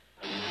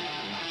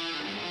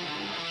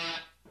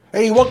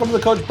Hey, welcome to the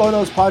Coach Bo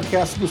Knows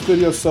podcast from the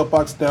Studio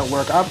Soapbox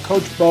Network. I'm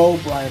Coach Bo,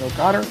 Brian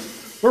O'Connor.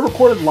 We're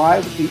recorded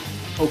live at the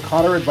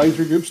O'Connor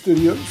Advisory Group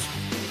studios.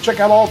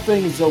 Check out all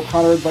things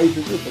O'Connor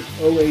Advisory Group at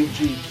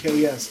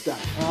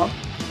oagks.com.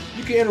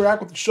 You can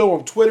interact with the show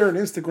on Twitter and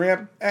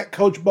Instagram. At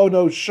Coach Bo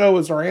Knows Show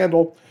is our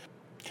handle.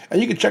 And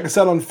you can check us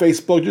out on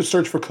Facebook. Just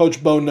search for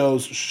Coach Bo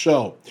Knows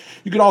Show.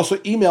 You can also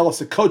email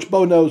us at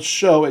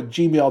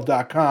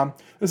coachboknowsshow@gmail.com.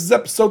 This is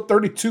episode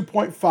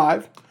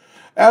 32.5.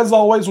 As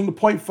always, on the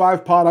Point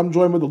 5 pod, I'm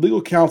joined with the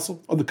legal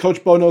counsel of the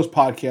Coach Bo Knows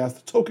podcast,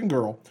 the Token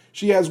Girl.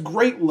 She has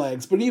great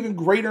legs, but even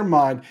greater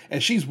mind,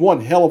 and she's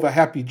one hell of a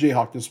happy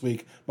Jayhawk this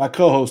week, my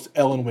co-host,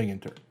 Ellen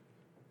Winginter.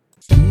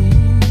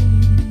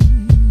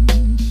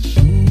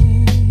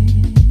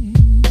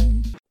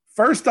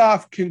 First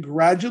off,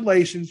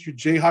 congratulations. Your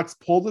Jayhawks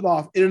pulled it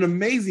off in an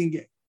amazing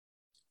game.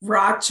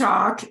 Rock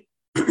chalk.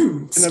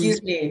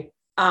 Excuse me.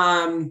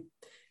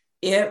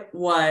 It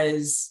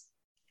was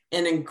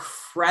an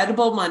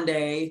incredible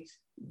Monday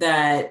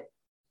that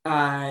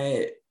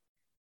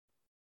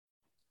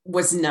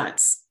was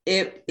nuts.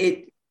 It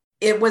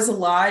was a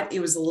lot.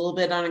 It was a little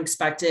bit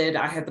unexpected.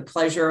 I had the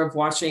pleasure of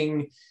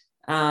watching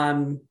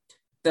the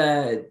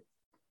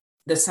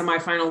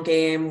semifinal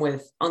game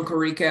with Uncle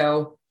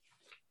Rico.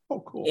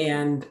 Oh, cool.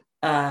 And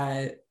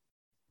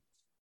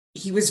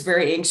he was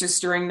very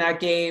anxious during that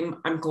game.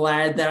 I'm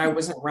glad that I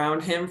wasn't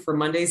around him for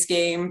Monday's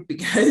game,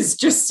 because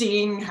just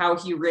seeing how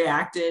he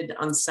reacted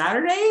on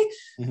Saturday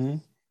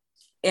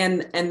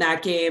and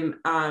that game.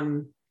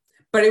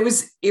 But it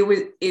was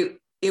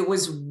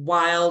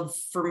wild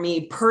for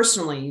me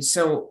personally.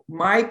 So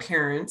my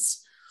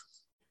parents,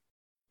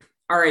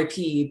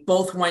 RIP,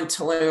 both went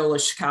to Loyola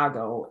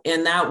Chicago,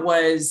 and that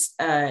was,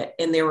 and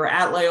they were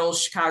at Loyola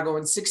Chicago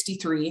in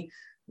 63,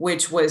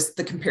 which was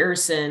the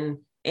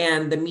comparison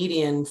and the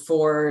median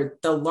for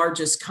the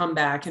largest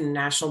comeback in the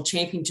national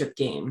championship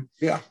game.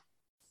 Yeah.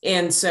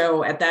 And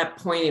so at that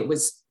point, it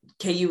was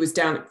KU was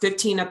down at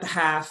 15 at the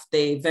half.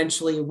 They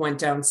eventually went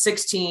down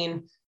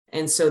 16.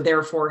 And so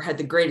therefore had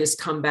the greatest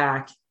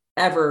comeback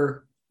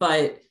ever.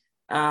 But,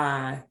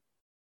 my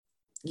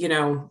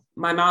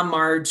mom,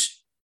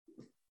 Marge,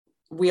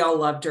 we all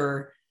loved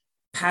her,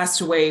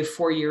 passed away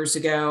 4 years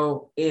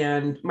ago.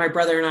 And my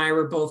brother and I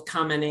were both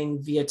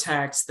commenting via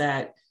text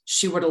that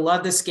she would have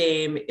loved this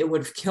game. It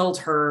would have killed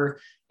her,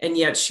 and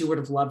yet she would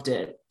have loved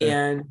it.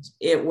 Yeah. And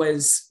it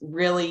was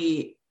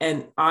really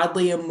an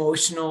oddly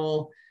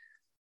emotional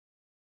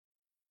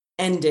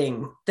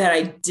ending that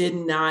I did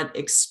not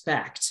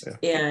expect. Yeah.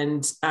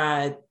 And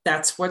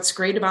that's what's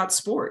great about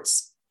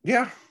sports.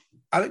 Yeah.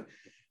 I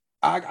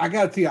got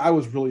to tell you, I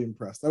was really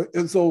impressed.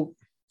 And so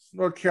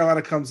North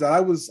Carolina comes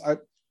out. I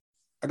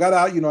got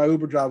out, I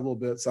Uber drive a little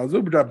bit. So I was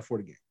Uber driving before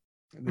the game.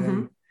 And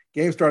then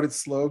game started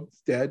slow,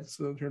 dead.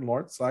 So I turned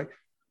Lawrence. So I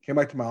came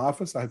back to my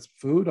office. I had some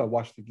food. I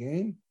watched the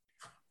game.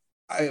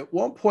 At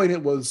one point,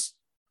 it was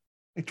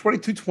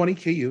 22-20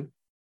 KU.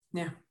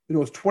 Yeah. It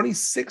was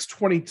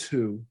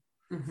 26-22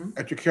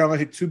 after Carolina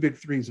hit two big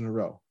threes in a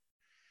row.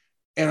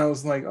 And I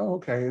was like, oh,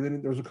 okay. And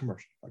then there was a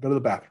commercial. I go to the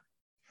bathroom.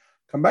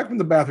 Come back from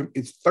the bathroom.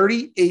 It's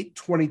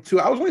 38-22.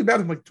 I was only in the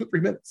bathroom like 2 or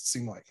 3 minutes, it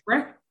seemed like.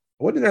 Right. I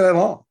wasn't there that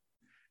long.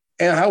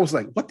 And I was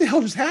like, what the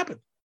hell just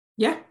happened?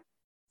 Yeah.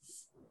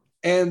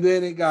 And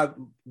then it got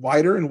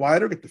wider and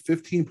wider, get to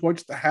 15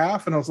 points at the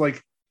half. And I was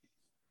like,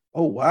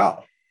 oh,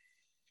 wow.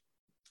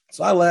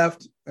 So I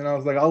left and I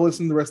was like, I'll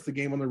listen to the rest of the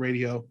game on the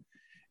radio.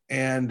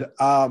 And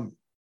I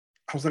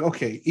was like,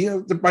 okay,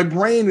 my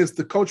brain is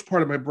the coach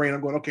part of my brain.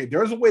 I'm going, okay,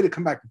 there's a way to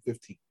come back to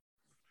 15.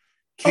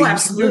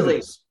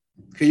 Absolutely.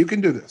 Okay, you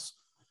can do this.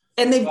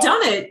 And they've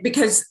done it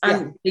because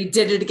they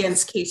did it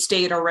against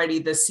K-State already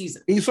this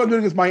season. And you saw them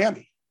doing it against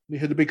Miami. They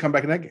had the big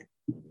comeback in that game.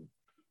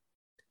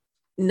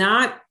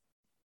 Not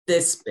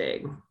this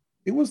big.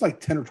 It was like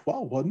 10 or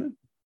 12, wasn't it?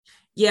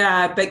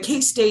 Yeah, but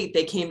K-State,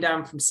 they came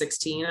down from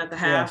 16 at the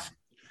half. Yeah.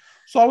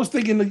 So I was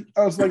thinking,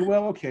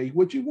 well, okay,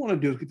 what you want to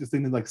do is get this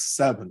thing to like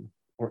 7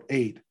 or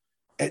 8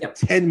 at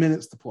 10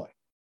 minutes to play.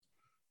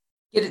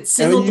 Get it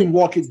single. And then you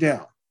walk it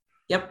down.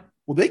 Yep.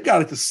 Well, they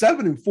got it to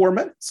 7 in 4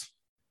 minutes.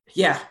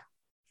 Yeah.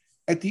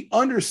 At the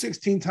under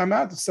 16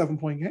 timeout, it's a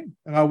 7-point game.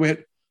 And I went,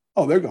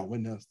 oh, they're going to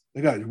win this.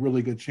 They got a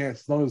really good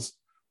chance as long as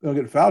they don't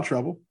get in foul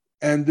trouble.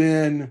 And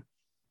then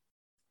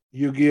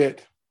they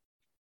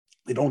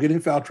don't get in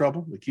foul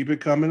trouble. They keep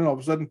it coming. And all of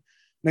a sudden,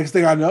 next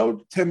thing I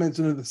know, 10 minutes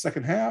into the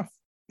second half,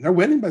 they're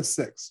winning by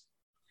 6.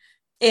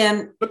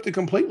 And flipped it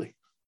completely.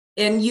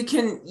 And you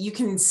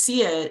can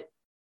see it.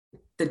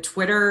 The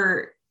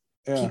Twitter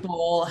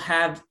people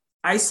have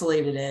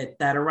isolated it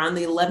that around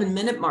the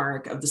 11-minute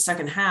mark of the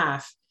second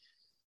half,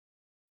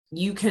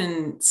 you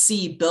can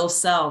see Bill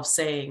Self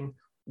saying,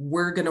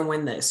 we're going to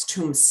win this,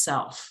 to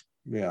himself.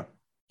 Yeah.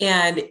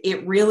 And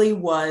it really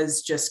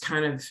was just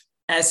kind of,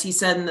 as he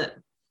said in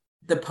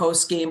the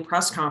post-game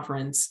press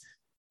conference,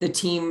 the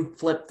team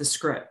flipped the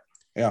script.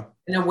 Yeah.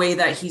 In a way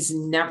that he's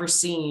never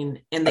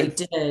seen. And they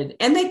did.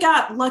 And they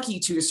got lucky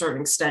to a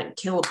certain extent.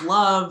 Caleb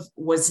Love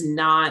was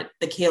not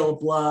the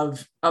Caleb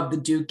Love of the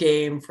Duke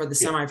game for the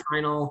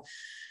semifinal.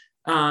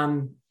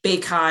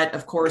 Baycott,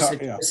 of course,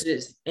 had Yeah. twisted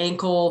his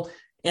ankle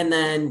and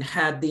then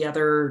had the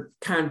other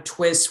kind of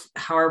twist,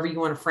 however you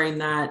want to frame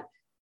that.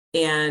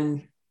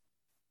 And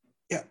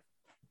yeah,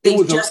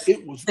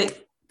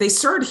 they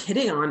started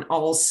hitting on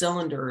all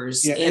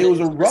cylinders. Yeah, and it was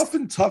a rough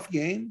and tough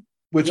game,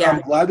 which yeah.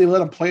 I'm glad they let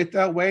them play it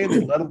that way. They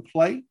let them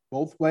play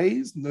both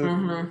ways.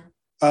 You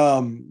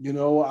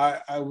know,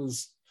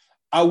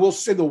 I will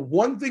say the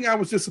one thing I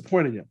was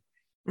disappointed in.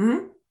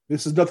 Mm-hmm.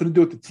 This has nothing to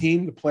do with the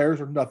team, the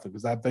players, or nothing,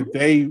 because I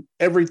think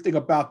everything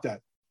about that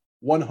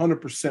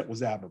 100%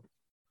 was admirable.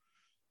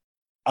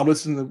 I'm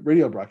listening to the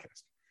radio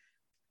broadcast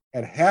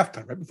at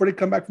halftime, right before they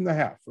come back from the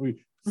half,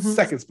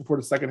 seconds before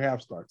the second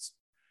half starts.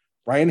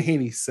 Brian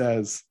Haney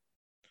says,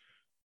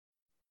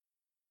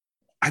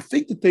 I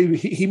think that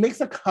he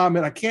makes a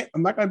comment.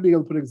 I'm not going to be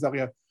able to put it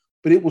exactly out,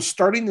 but it was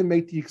starting to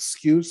make the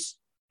excuse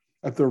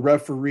that the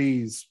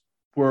referees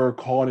were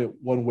calling it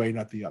one way,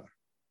 not the other.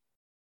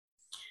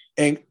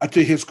 And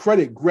to his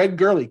credit, Greg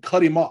Gurley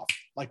cut him off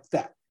like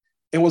that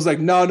and was like,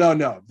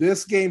 no.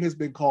 This game has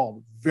been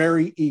called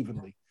very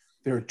evenly.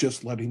 They're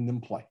just letting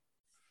them play.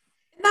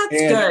 That's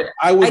good.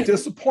 I was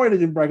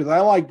disappointed in Brian because I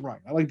like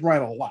Brian. I like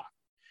Brian a lot.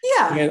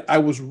 Yeah. And I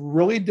was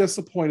really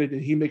disappointed in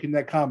he making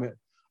that comment.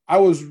 I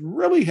was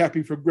really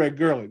happy for Greg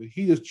Gurley that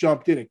he just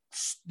jumped in and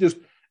just,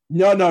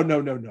 no.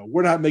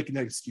 We're not making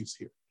that excuse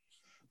here.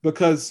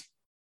 Because,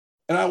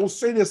 and I will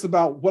say this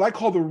about what I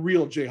call the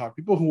real Jayhawk,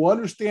 people who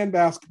understand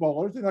basketball,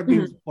 understand how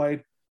games are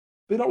played,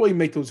 they don't really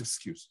make those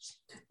excuses.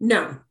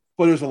 No.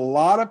 But there's a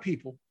lot of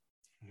people,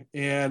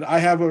 and I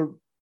have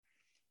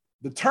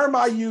the term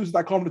I use,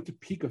 I call them the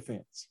Topeka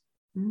fans.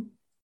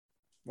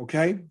 Mm-hmm.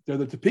 Okay? They're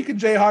the Topeka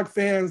Jayhawk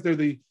fans. They're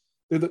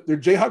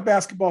Jayhawk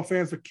basketball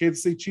fans. They're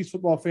Kansas City Chiefs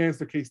football fans.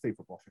 They're K-State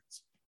football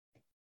fans.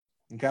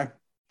 Okay?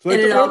 So and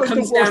it all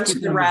comes down to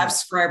the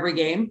refs for every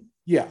game.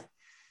 Yeah.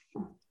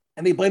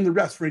 And they blame the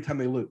refs for any time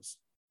they lose.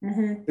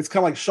 Mm-hmm. It's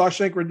kind of like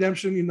Shawshank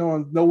Redemption, you know,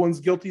 and no one's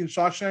guilty in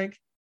Shawshank.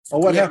 Oh,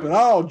 what happened?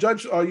 Oh,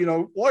 judge,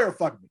 lawyer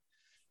fucked me.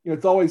 You know,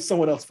 it's always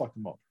someone else fucked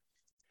them up.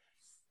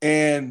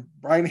 And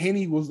Brian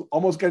Haney was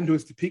almost getting to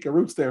his Topeka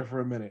roots there for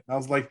a minute. And I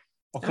was like,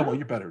 oh, come on,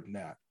 you're better than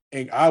that.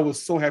 And I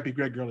was so happy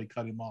Greg Gurley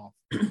cut him off.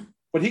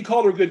 But he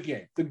called it a good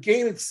game. The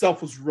game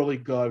itself was really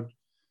good.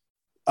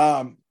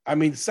 The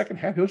second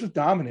half, it was just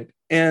dominant.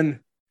 And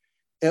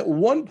at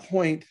one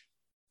point,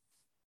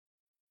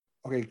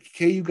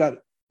 KU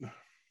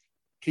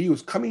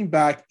was coming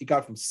back. It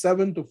got from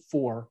 7 to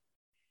 4.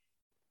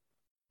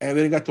 And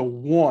then it got to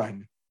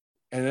 1.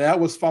 And that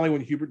was finally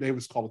when Hubert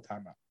Davis called a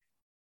timeout.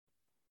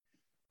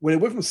 When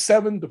it went from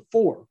 7 to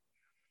 4,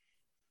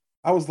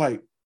 I was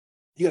like,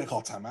 you got to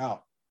call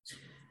timeout.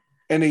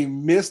 And he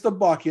missed the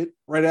bucket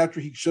right after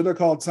he should have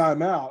called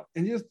timeout.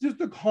 And just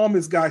to calm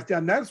his guys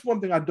down. That's one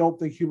thing I don't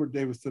think Hubert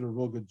Davis did a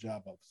real good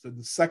job of. So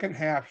the second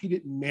half, he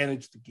didn't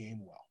manage the game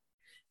well.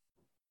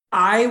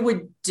 I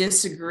would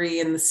disagree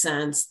in the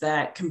sense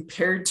that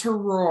compared to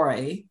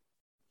Roy,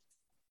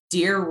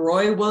 dear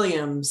Roy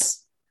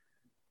Williams,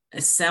 a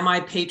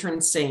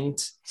semi-patron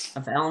saint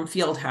of Allen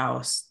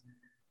Fieldhouse,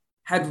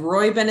 had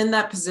Roy been in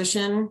that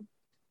position,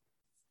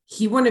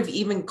 he wouldn't have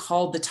even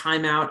called the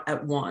timeout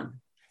at 1.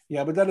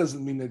 Yeah, but that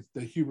doesn't mean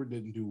that Hubert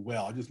didn't do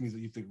well. It just means that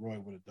you think Roy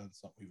would have done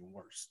something even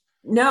worse.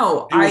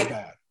 No, it was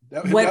bad.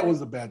 That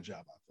was a bad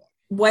job, I thought.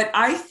 What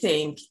I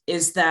think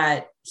is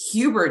that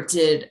Hubert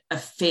did a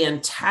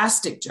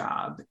fantastic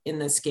job in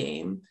this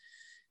game.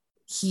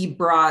 He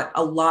brought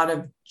a lot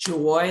of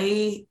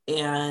joy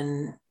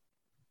and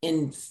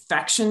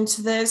infection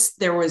to this.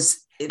 There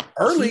was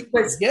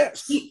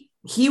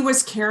he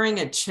was carrying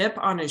a chip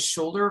on his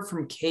shoulder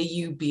from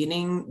KU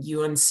beating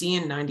UNC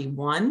in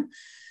 91.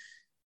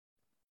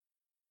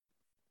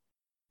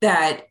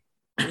 That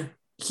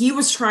he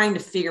was trying to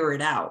figure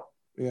it out.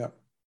 Yeah.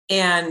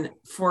 And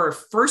for a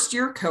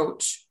first-year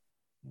coach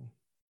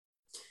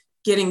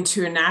getting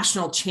to a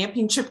national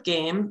championship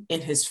game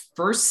in his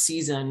first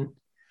season,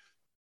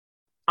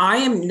 I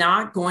am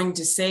not going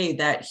to say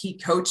that he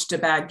coached a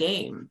bad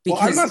game.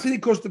 Because, I'm not saying he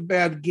coached a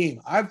bad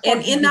game.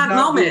 And in that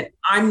moment,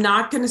 I'm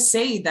not going to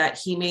say that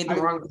he made the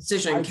wrong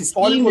decision because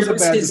he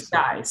knows his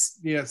guys.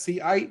 Yeah,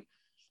 see, I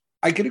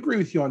can agree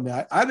with you on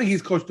that. I think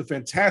he's coached a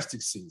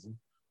fantastic season.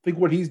 I think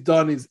what he's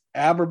done is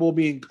admirable,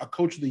 being a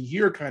coach of the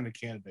year kind of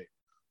candidate.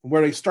 From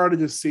where they started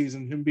this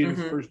season, him being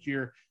his first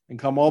year and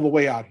come all the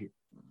way out here.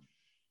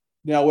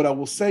 Now, what I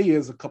will say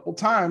is a couple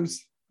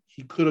times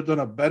he could have done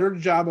a better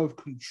job of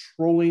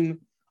controlling,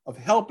 of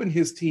helping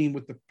his team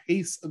with the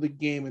pace of the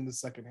game in the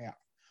second half.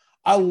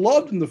 I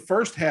loved in the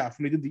first half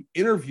when they did the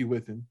interview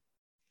with him.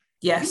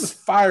 Yes. He was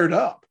fired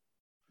up.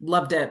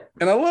 Loved it.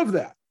 And I love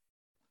that.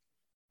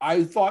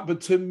 I thought,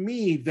 but to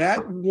me,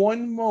 that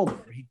one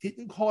moment where he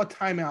didn't call a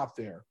timeout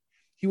there,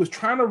 he was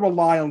trying to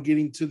rely on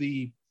getting to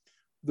the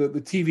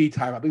TV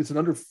time. I think it's an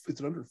under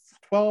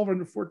 12,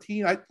 under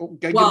 14.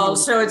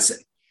 So it's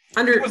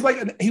under.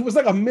 He was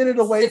like a minute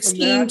away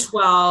 16, from that.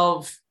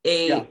 12,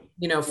 8,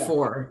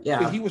 4.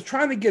 Yeah. He was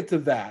trying to get to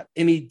that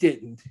and he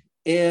didn't.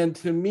 And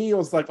to me, it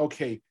was like,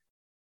 okay,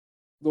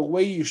 the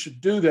way you should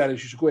do that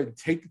is you should go ahead and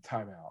take the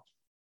timeout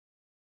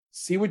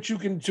See what you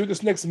can do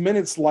this next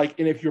minute's like.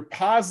 And if you're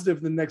positive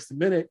in the next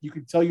minute, you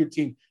can tell your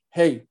team,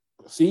 hey,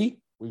 see,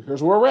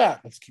 here's where we're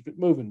at. Let's keep it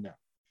moving now.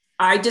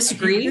 I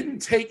disagree.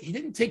 He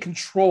didn't take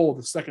control of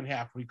the second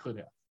half when he could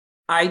have.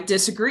 I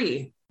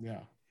disagree. Yeah.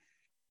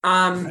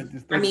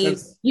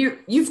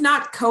 You've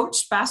not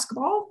coached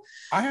basketball?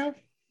 I have.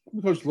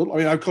 I've coached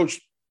I've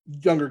coached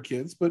younger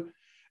kids, but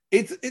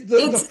it's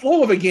the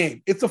flow of a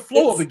game. It's the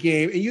flow of a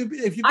game.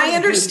 And I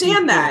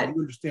understand that.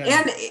 You understand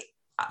and that.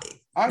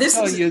 I'm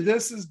telling you,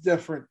 this is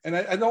different. And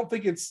I don't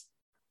think it's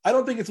a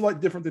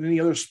lot different than any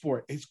other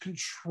sport. It's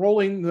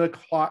controlling the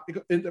clock,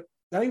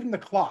 not even the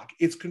clock.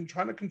 It's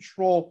trying to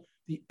control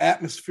the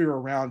atmosphere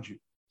around you.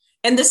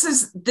 And this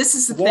is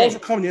the walls thing. Are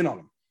coming in on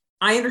them.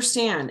 I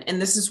understand.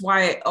 And this is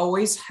why I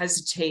always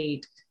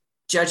hesitate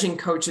judging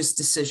coaches'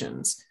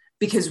 decisions,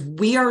 because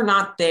we are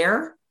not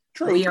there.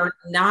 True. We are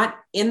not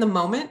in the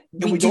moment.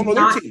 And we do don't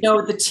not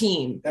know the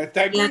team. I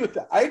agree with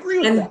that. I agree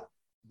with that.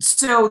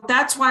 So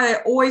that's why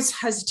I always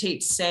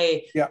hesitate to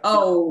say,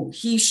 oh,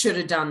 he should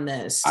have done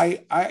this.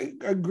 I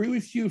agree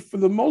with you for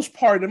the most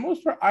part.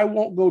 I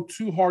won't go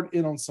too hard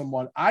in on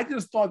someone. I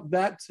just thought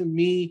that to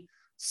me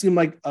seemed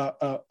like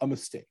a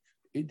mistake.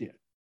 It did.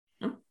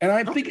 And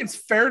I think it's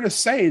fair to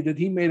say that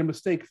he made a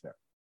mistake there.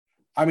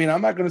 I mean,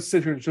 I'm not going to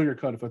sit here and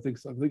sugarcoat if I think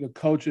a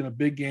coach in a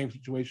big game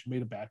situation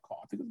made a bad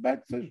call. I think it's a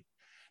bad decision.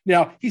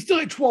 Now, he still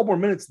had 12 more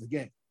minutes in the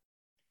game.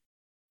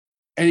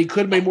 And he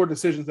could have made more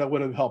decisions that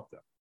would have helped them.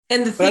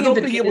 And I don't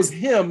think it was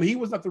him. He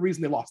was not the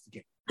reason they lost the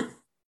game.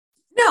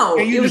 No.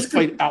 And you just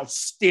played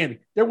outstanding.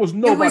 There was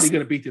nobody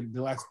going to beat them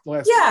the last.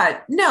 Yeah,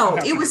 no,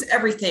 it was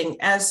everything.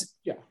 As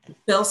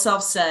Bill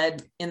Self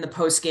said in the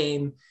post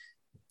game,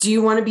 do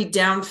you want to be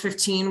down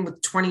 15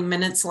 with 20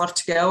 minutes left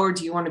to go, or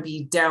do you want to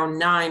be down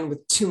 9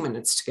 with 2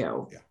 minutes to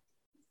go? Yeah.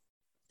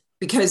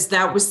 Because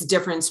that was the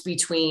difference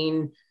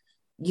between,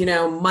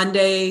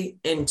 Monday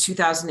in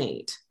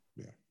 2008.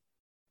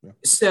 Yeah.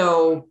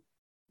 So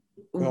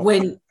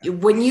when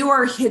you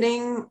are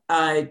hitting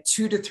a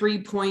 2 to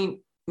 3 point,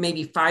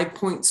 maybe 5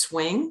 point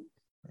swing,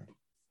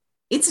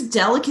 it's a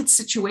delicate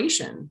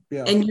situation.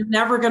 Yeah. And you're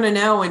never going to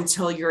know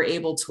until you're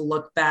able to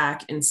look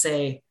back and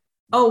say,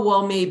 oh,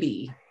 well,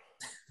 maybe.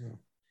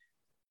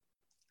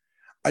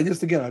 That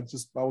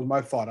was my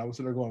thought. I was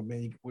sitting there going,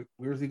 man,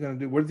 where's he going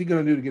to do? What is he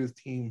going to do to get his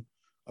team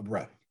a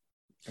breath?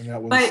 And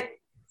that was. But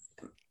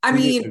I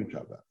mean,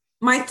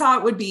 my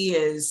thought would be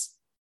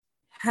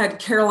had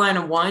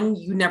Carolina won,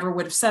 you never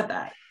would have said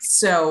that.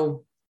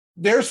 So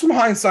there's some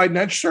hindsight in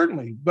that,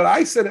 certainly. But I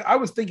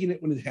was thinking it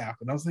when it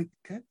happened. I was like,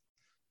 okay,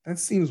 that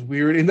seems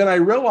weird. And then I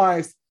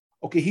realized,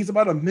 okay, he's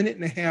about a minute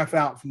and a half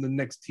out from the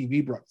next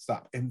TV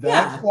stop. And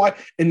that's why,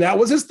 and that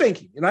was his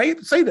thinking. And I hate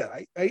to say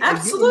that.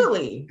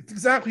 Absolutely. It's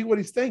exactly what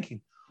he's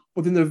thinking.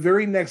 But then the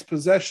very next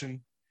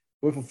possession,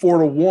 with a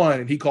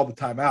 4-1, and he called the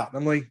timeout. And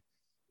I'm like,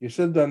 you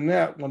should have done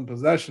that one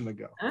possession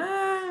ago.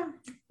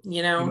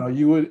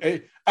 You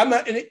would. I'm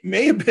not, and it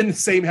may have been the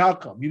same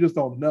outcome. You just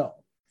don't know.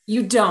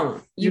 You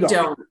don't.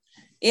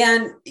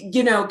 And,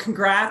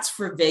 congrats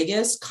for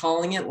Vegas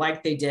calling it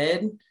like they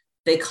did.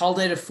 They called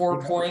it a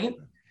 4-point.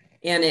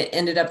 And it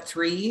ended up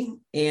 3.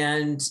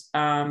 And,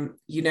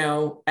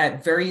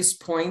 at various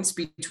points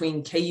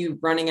between KU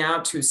running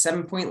out to a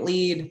 7-point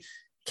lead,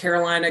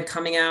 Carolina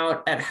coming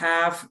out at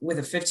half with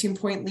a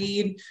 15-point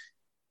lead,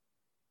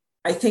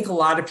 I think a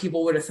lot of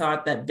people would have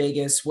thought that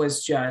Vegas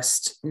was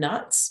just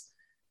nuts.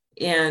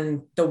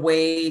 And the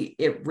way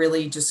it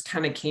really just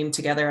kind of came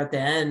together at the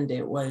end,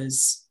 it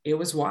was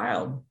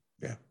wild.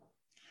 Yeah. It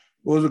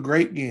was a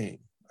great game.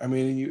 I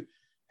mean,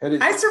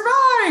 I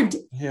survived.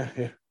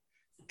 Yeah.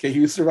 Okay,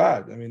 you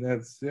survived. I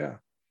mean,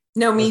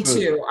 No, me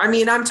too. I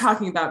mean, I'm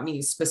talking about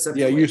me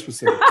specifically. Yeah, you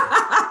specifically.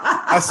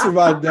 I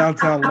survived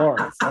downtown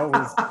Lawrence.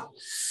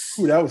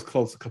 That was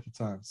close a couple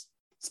times.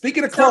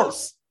 Speaking of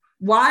close.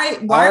 Why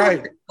was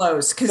it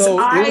close? Because it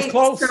was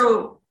close.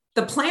 So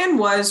the plan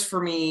was for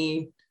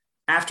me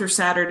after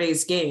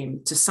Saturday's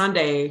game to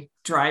Sunday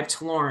drive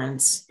to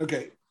Lawrence.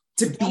 Okay.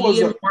 To be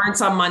in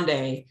Lawrence on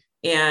Monday.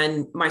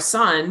 And my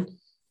son,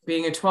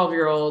 being a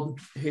 12-year-old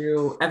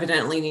who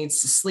evidently needs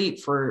to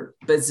sleep for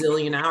a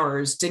bazillion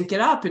hours, didn't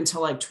get up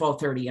until like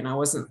 12:30, and I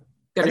wasn't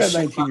going to show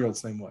up. 19-year-old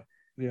same way.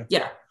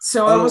 Yeah.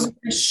 So I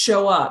wasn't going to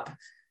show up.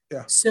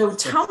 Yeah. So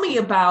tell me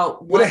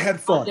about what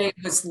Monday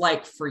was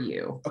like for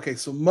you. Okay,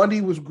 so Monday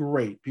was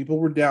great. People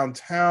were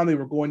downtown. They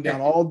were going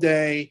down all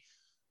day.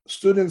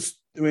 Students,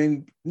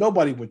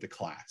 nobody went to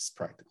class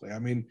practically. I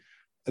mean,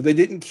 they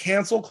didn't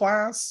cancel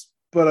class,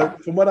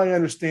 but from what I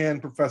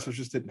understand, professors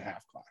just didn't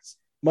have class.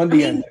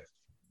 Monday ended.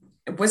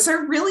 Was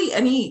there really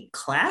any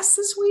class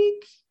this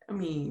week? I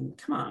mean,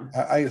 come on.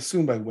 I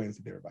assume by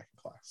Wednesday they were back in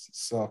class.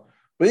 So,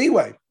 but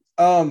anyway,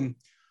 a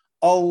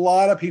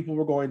lot of people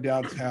were going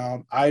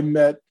downtown. I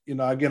met,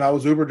 again, I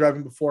was Uber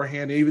driving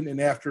beforehand, and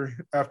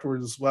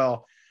afterwards as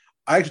well.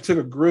 I actually took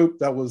a group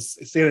that was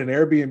staying in an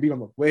Airbnb on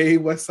the way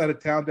west side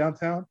of town,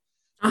 downtown.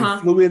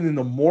 And flew in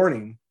the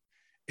morning.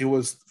 It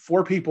was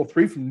 4 people,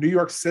 3 from New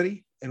York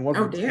City and 1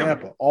 from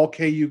Tampa, all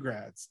KU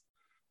grads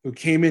who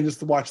came in just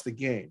to watch the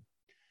game,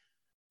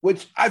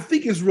 which I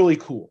think is really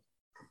cool.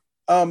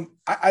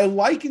 I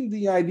liken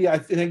the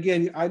idea, and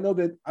again, I know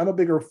that I'm a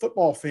bigger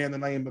football fan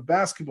than I am a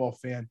basketball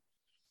fan.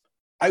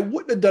 I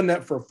wouldn't have done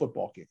that for a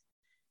football game.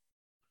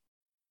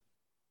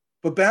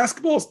 But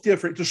basketball is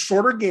different. It's a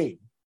shorter game.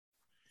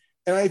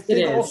 And I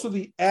think also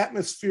the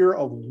atmosphere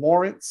of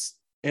Lawrence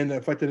and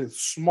the fact that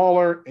it's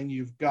smaller, and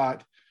you've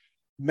got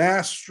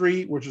Mass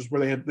Street, which is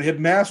where they had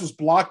Mass was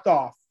blocked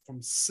off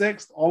from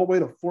 6th all the way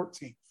to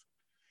 14th.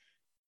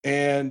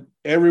 And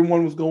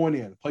everyone was going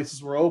in.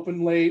 Places were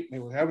open late. They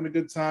were having a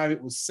good time.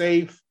 It was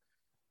safe.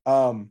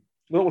 It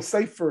was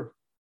safe for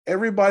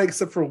everybody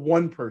except for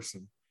one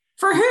person.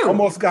 For who?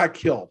 Almost got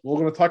killed. We're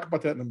going to talk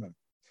about that in a minute.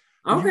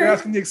 Okay. You're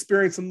asking the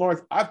experience in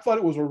Lawrence. I thought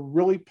it was a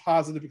really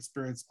positive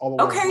experience all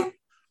the way. Okay.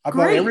 I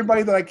thought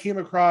everybody that I came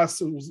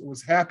across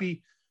was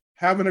happy,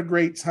 having a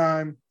great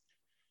time.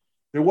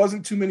 There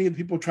wasn't too many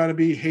people trying to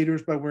be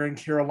haters by wearing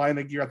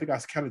Carolina gear. I think I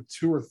counted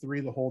 2 or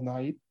 3 the whole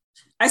night.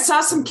 I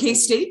saw some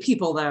K-State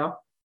people, though.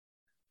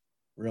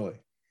 Really?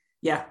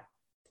 Yeah.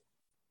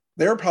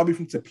 They were probably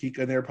from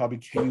Topeka, and they were probably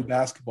KU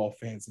basketball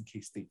fans and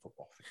K-State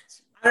football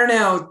fans. I don't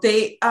know.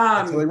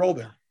 So they rolled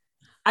there.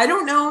 I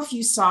don't know if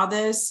you saw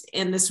this,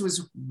 and this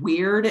was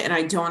weird, and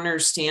I don't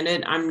understand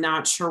it. I'm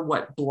not sure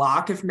what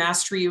block of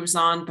Mass Street it was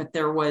on, but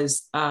there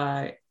was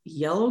a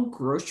yellow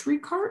grocery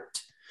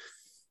cart.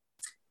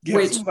 Yeah,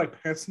 which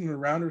like passing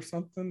around or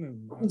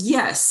something.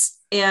 Yes,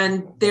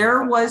 and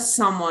there was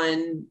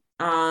someone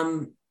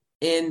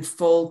in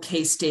full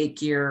K-State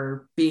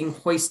gear being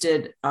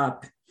hoisted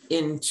up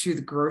into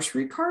the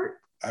grocery cart.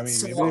 I mean,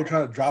 maybe they're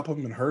trying to drop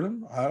him and hurt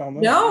him. I don't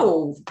know.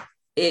 No,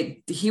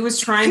 he was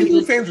trying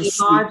to get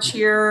a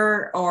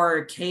cheer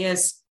or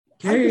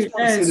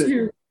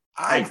KSU.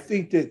 I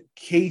think that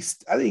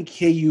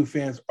KU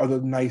fans are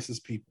the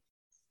nicest people,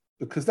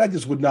 because that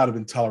just would not have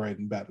been tolerated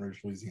in Baton Rouge,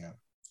 Louisiana.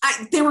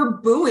 They were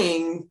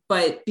booing,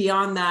 but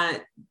beyond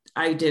that,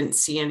 I didn't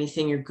see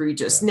anything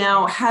egregious. Yeah.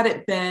 Now, had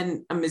it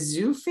been a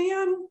Mizzou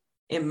fan,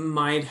 it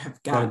might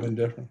have been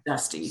different.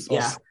 Dusty. So,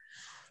 yeah.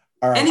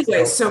 All right,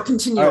 anyway, so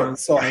continue on.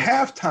 So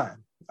halftime,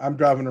 I'm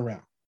driving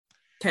around.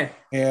 Okay.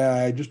 And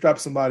I just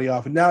dropped somebody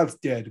off, and now it's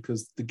dead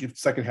because the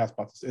second half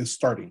spot is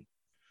starting.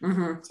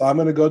 Mm-hmm. So I'm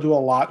going to go to a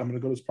lot. I'm going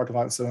to go to this parking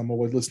lot and say I'm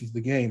going to listen to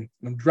the game.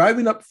 And I'm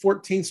driving up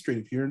 14th Street.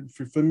 If you're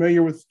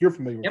familiar with, you're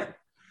familiar with it.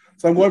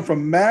 So I'm going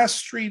from Mass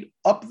Street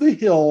up the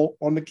hill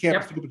on the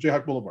campus to go to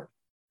Jayhawk Boulevard.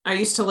 I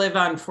used to live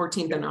on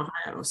 14th in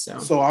Ohio.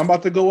 So I'm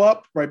about to go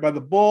up right by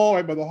the Bull,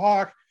 right by the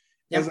Hawk.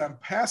 As I'm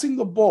passing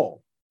the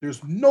Bull,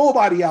 there's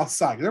nobody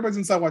outside. Everybody's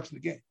inside watching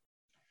the game.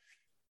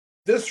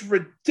 This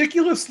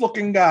ridiculous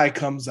looking guy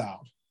comes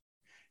out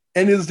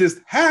and is just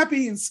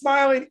happy and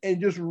smiling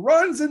and just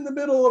runs in the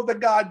middle of the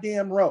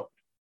goddamn road.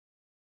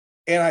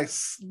 And I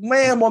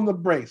slam on the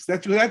brakes.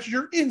 That's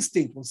your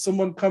instinct when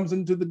someone comes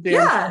into the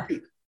damn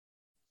street.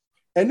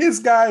 And this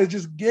guy is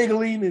just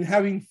giggling and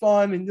having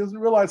fun and doesn't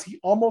realize he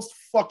almost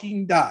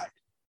fucking died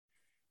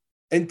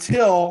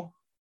until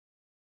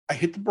I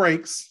hit the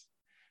brakes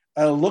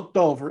and I looked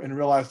over and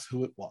realized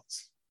who it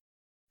was.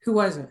 Who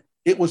was it?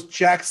 It was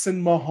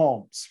Jackson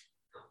Mahomes.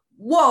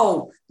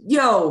 Whoa,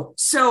 yo,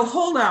 so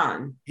hold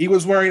on. He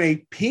was wearing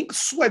a pink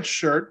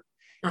sweatshirt.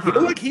 He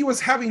looked like he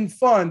was having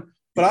fun,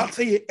 but I'll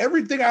tell you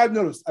everything I've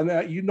noticed. And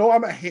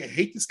I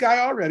hate this guy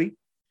already.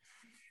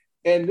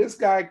 And this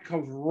guy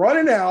comes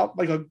running out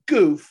like a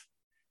goof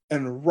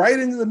and right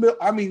into the middle.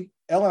 I mean,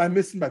 Ellen, I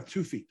missed him by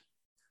 2 feet.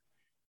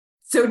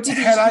 So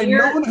had I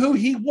known who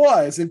he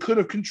was and could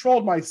have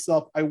controlled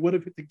myself, I would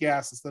have hit the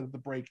gas instead of the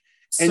brake.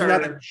 And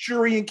not a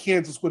jury in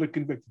Kansas would have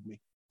convicted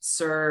me.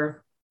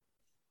 Sir.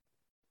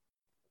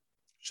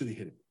 Should have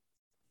hit him.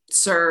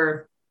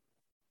 Sir.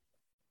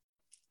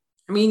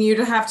 I mean, you'd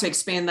have to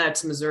expand that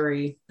to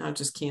Missouri, not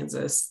just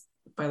Kansas,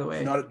 by the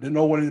way.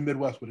 No one in the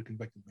Midwest would have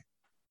convicted me.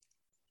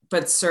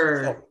 But,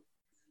 sir,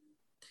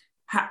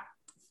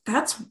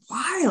 that's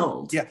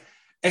wild. Yeah.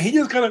 And he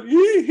just kind of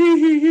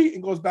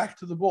and goes back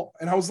to the Bull.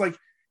 And I was like,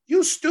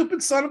 you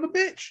stupid son of a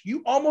bitch.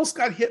 You almost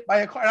got hit by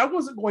a car. And I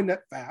wasn't going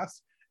that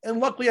fast.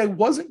 And luckily I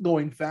wasn't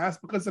going fast,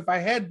 because if I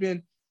had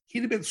been,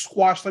 he'd have been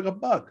squashed like a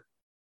bug.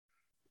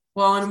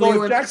 Well, and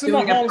so if Jackson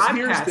Mahomes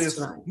hears this,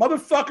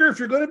 motherfucker, if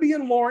you're going to be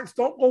in Lawrence,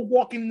 don't go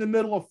walking in the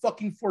middle of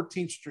fucking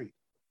 14th Street.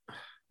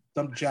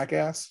 Dumb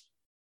jackass.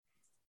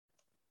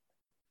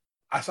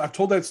 I've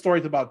told that story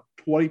to about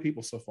 20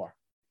 people so far.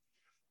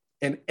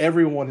 And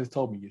everyone has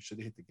told me you should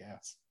have hit the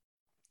gas.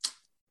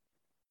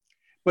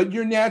 But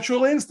your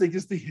natural instinct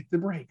is to hit the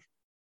brake.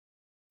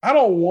 I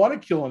don't want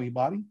to kill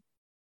anybody.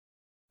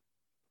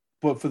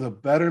 But for the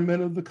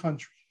betterment of the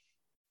country,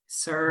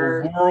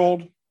 sir, the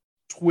world,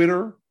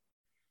 Twitter,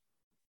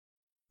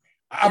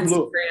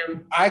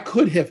 I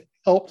could have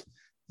helped.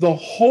 The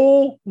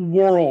whole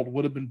world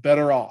would have been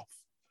better off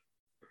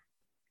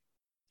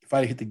if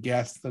I hit the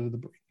gas instead of the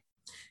brake.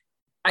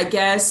 I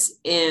guess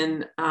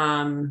in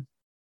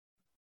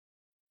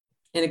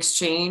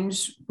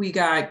exchange, we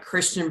got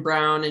Christian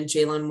Brown and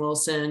Jalen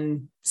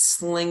Wilson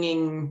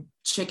slinging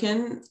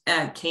chicken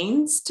at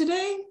Cane's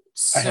today.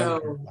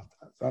 So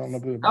I don't know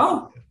about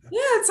Oh, yeah,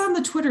 it's on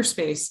the Twitter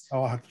space.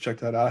 I'll have to check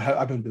that out.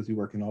 I've been busy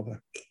working all day.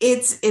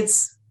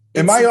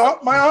 And my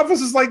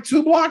office is like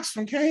 2 blocks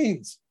from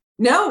Canes.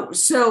 No,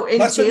 so in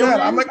less than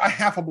that, I'm like a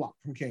half a block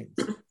from Canes.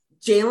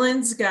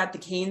 Jalen's got the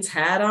Canes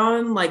hat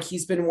on, like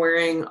he's been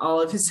wearing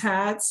all of his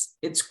hats.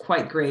 It's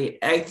quite great.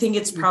 I think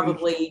it's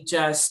probably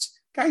just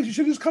guys. You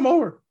should just come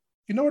over.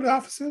 You know where the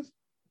office is?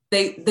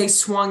 They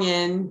swung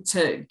in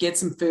to get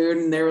some food,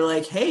 and they were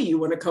like, "Hey, you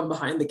want to come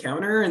behind the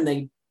counter?" And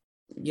they,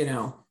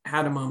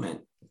 had a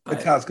moment. But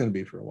that's how it's going to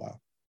be for a while.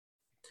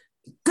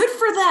 Good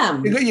for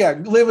them. Yeah,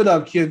 live it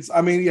up, kids.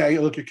 I mean, yeah,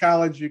 look, your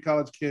college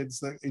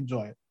kids,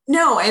 enjoy it.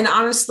 No, and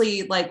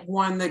honestly, like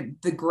one of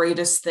the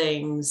greatest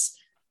things,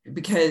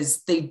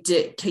 because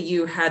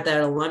KU had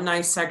that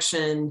alumni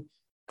section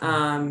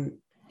in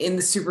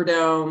the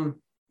Superdome,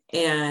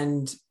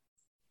 and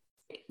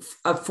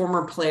of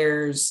former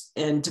players,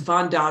 and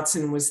Devon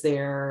Dotson was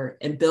there,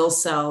 and Bill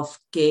Self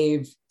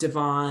gave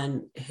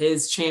Devon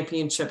his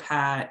championship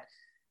hat,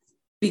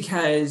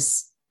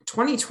 because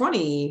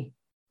 2020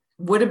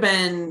 would have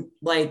been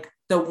like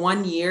the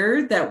one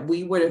year that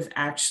we would have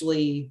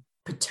actually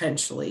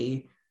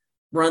potentially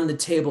run the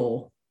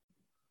table.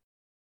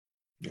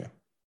 Yeah.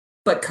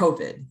 But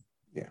COVID.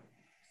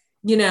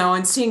 Yeah.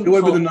 And seeing it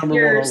would have been the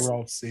number 1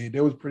 overall seed.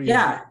 It was pretty.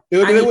 Yeah. It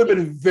would have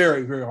been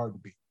very, very hard to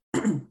beat.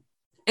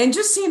 And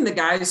just seeing the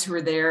guys who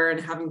were there and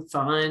having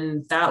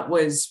fun, that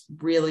was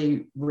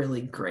really,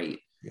 really great.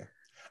 Yeah.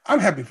 I'm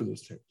happy for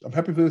this team. I'm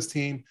happy for this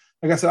team.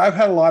 Like I said, I've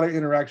had a lot of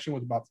interaction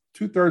with about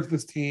 2/3 of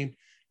this team.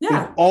 Yeah.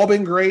 They've all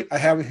been great. I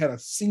haven't had a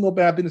single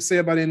bad thing to say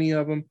about any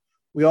of them.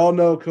 We all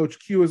know Coach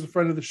Q is a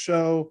friend of the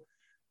show.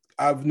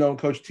 I've known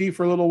Coach T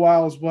for a little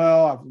while as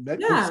well. I've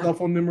met himself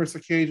on numerous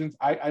occasions.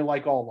 I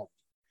like all of them.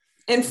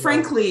 And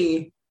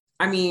frankly,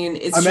 I mean,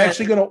 I'm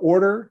actually going to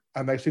order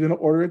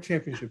a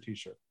championship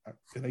T-shirt.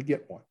 Can I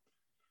get one?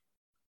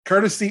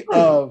 Courtesy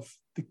of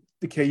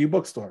the KU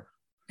bookstore.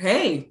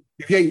 Hey.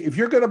 If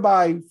you're going to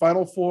buy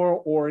Final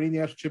Four or any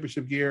national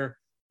championship gear,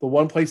 the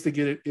one place to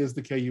get it is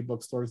the KU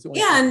bookstore. It's the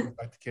only place to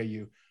buy the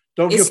KU.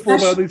 Don't get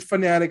fooled by all these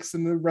fanatics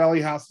and the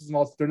rally houses and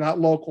all. They're not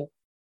local.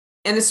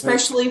 And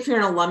especially if you're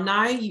an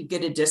alumni, you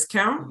get a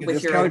discount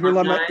with your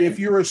alumni. If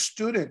you're a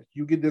student,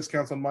 you get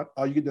discounts on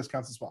you get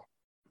discounts as well.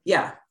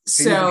 Yeah.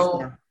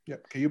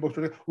 KU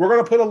bookstore. We're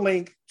going to put a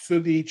link to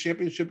the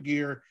championship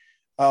gear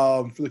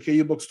for the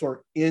KU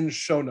bookstore in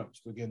show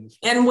notes. Again,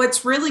 and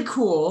what's really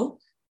cool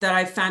that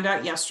I found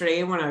out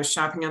yesterday when I was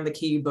shopping on the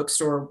KU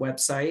bookstore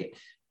website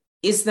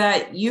is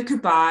that you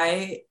could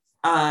buy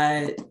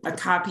a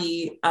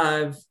copy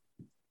of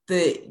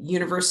the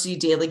University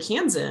Daily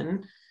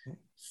Kansan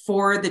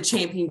for the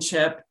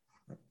championship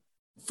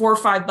for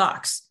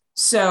 $5.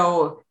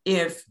 So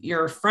if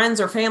your friends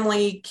or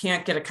family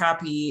can't get a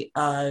copy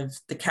of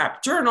the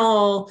Cap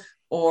Journal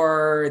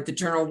or the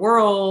Journal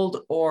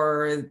World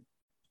or,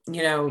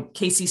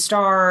 Casey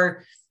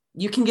Star,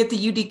 you can get the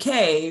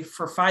UDK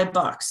for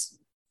 $5.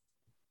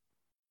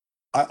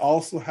 I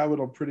also have it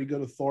on pretty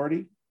good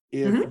authority.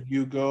 If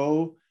you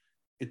go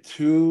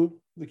to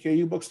the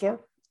KU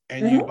bookstore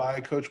and you buy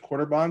Coach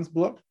Quarterbond's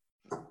book,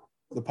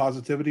 the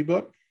Positivity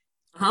book,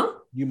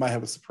 you might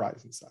have a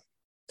surprise inside.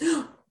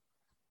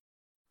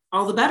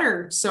 All the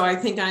better. So I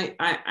think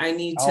I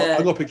need to.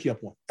 I'll go pick you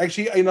up one.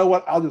 Actually, you know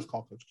what? I'll just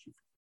call Coach Q.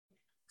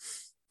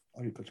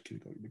 I'll get Coach Q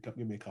to give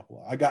me a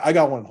couple. I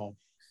got one at home.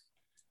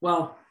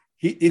 Well,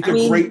 it's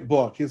a great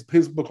book. His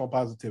book on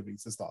positivity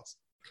is just awesome.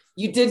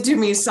 You did do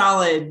me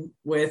solid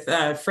with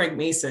Frank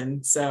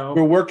Mason. So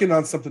we're working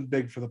on something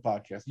big for the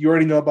podcast. You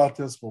already know about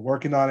this. We're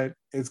working on it.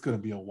 It's going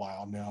to be a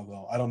while now,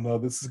 though. I don't know.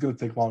 This is going to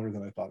take longer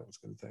than I thought it was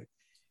going to take.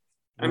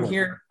 I'm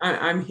here.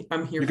 I'm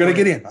here. You're going to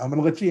get in. I'm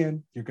going to let you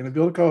in. You're going to be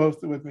able to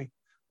co-host it with me.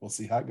 We'll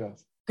see how it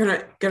goes.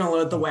 Gonna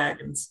load the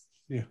wagons.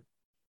 Yeah,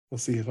 we'll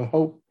see. We're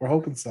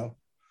hoping so.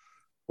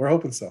 We're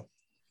hoping so.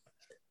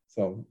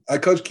 So,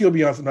 Coach Q will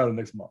be on sometime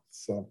next month.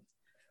 So,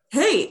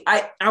 hey,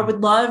 I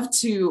would love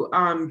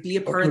to be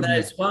a part of that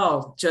as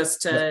well.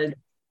 Just to.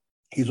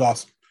 He's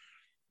awesome.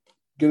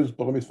 Get his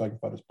book. Let me see if I can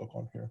find his book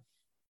on here.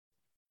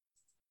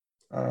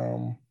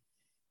 All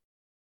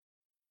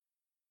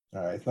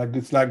right,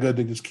 it's not good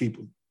to just keep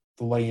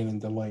delaying,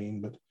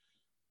 but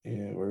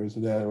yeah, where is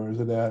it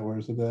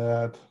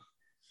at?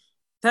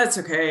 That's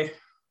okay.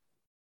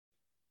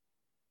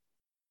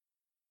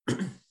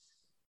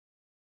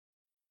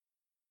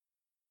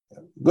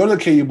 Go to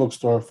the KU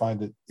bookstore,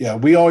 find it. Yeah,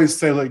 we always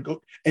say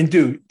go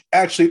and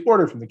actually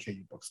order from the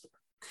KU bookstore.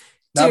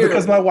 Not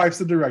because my wife's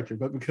the director,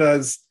 but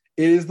because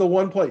it is the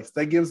one place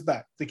that gives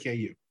back to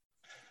KU.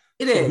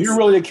 It is. If you're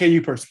really a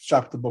KU person,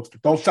 shop at the bookstore.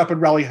 Don't shop at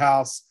Rally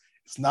House.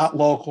 It's not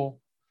local.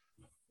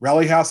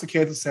 Rally House of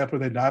Kansas Sampler,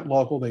 they're not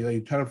local.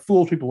 They kind of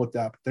fool people with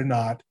that, but they're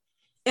not.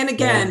 And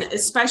again,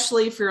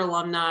 especially if you're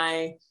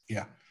alumni,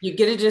 you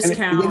get a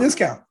discount. You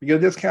get a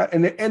discount.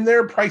 And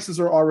their prices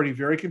are already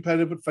very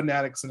competitive with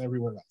Fanatics and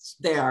everywhere else.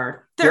 They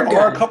are. There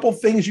are a couple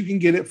things you can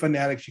get at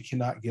Fanatics you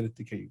cannot get at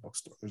the KU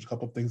bookstore. There's a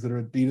couple things that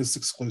are Adidas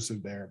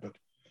exclusive there, but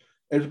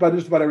there's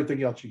just about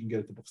everything else you can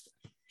get at the bookstore.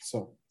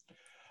 So,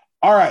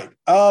 all right.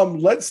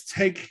 Let's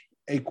take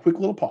a quick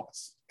little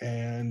pause.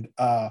 And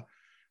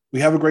we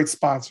have a great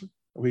sponsor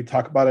we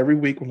talk about every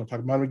week. We're going to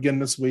talk about it again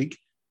this week.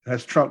 And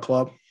that's Trunk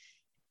Club.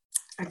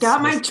 I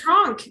got my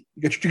trunk.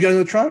 You got in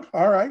the trunk?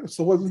 All right.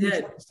 So what's in the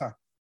trunk this time?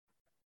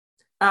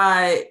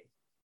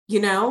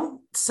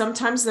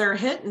 Sometimes they're a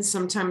hit and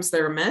sometimes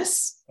they're a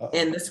miss. Uh-oh.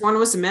 And this one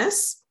was a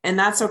miss. And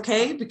that's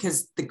okay,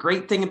 because the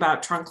great thing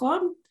about Trunk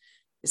Club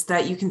is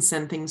that you can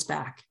send things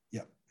back.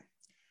 Yep.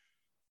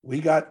 We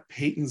got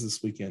Peyton's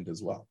this weekend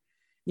as well.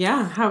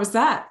 Yeah. How was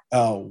that?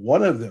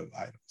 One of the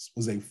items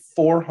was a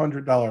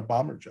 $400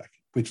 bomber jacket,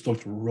 which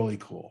looked really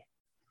cool.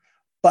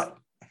 But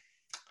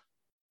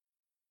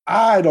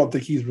I don't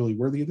think he's really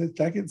worthy of that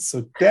jacket.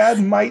 So Dad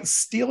might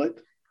steal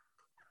it.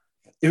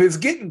 If it's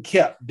getting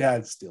kept,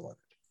 Dad's stealing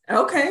it.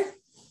 Okay.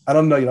 I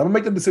don't know yet. I'm going to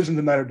make the decision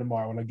tonight or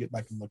tomorrow when I get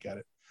back and look at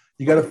it.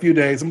 You got a few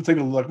days. I'm going to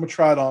take a look. I'm going to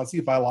try it on, see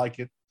if I like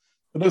it.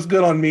 If it looks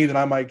good on me, then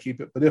I might keep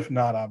it. But if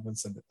not, I'm going to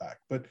send it back.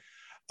 But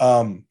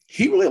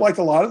he really liked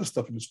a lot of the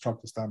stuff in his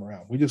trunk this time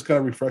around. We just kind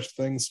of refreshed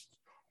things.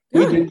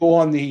 We did go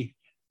on the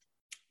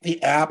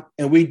app,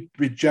 and we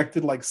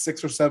rejected like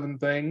 6 or 7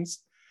 things.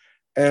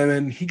 And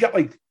then he got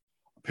like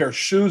a pair of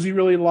shoes he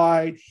really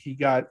liked. He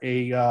got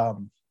a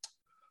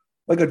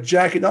like a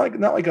jacket,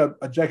 not like a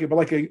jacket, but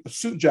like a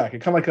suit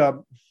jacket, kind of like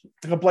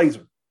a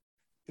blazer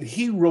that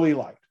he really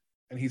liked.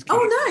 And he's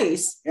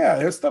nice. Yeah,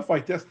 there's stuff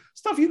like this.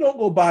 Stuff you don't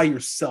go buy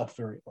yourself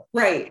very much.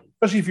 Right.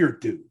 Especially if you're a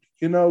dude,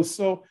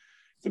 so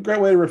it's a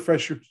great way to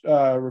refresh your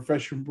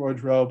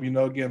wardrobe.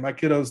 Again, my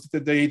kiddos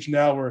at the age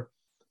now where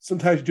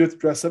sometimes you do have to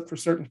dress up for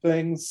certain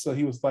things. So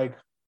he was like,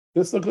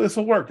 this will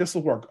work.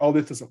 Oh,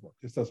 this doesn't work.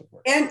 This doesn't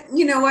work. And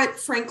you know what?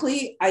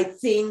 Frankly, I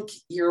think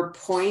your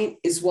point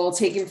is well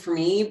taken for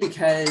me,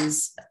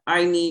 because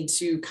I need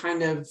to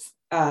kind of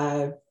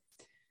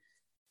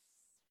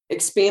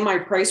expand my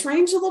price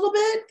range a little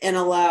bit and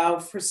allow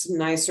for some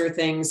nicer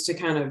things to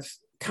kind of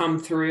come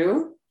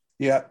through.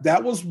 Yeah,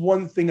 that was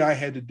one thing I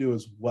had to do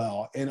as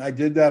well. And I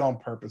did that on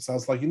purpose. I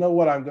was like, you know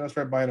what? I'm going to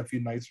start buying a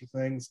few nicer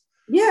things.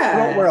 Yeah.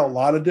 I don't wear a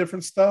lot of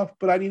different stuff,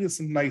 but I needed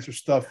some nicer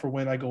stuff for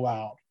when I go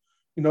out.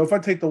 If I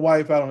take the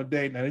wife out on a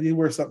date, and I need to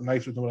wear something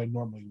nicer than what I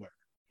normally wear.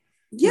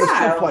 Yeah.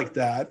 Stuff like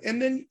that.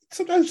 And then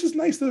sometimes it's just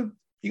nice you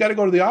got to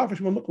go to the office.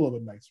 You want to look a little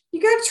bit nicer.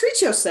 You got to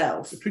treat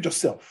yourself.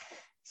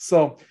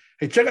 So,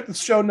 hey, check out the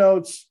show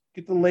notes.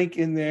 Get the link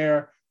in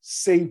there.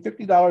 Save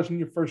 $50 on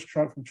your first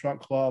trunk from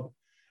Trunk Club.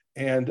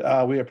 And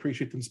we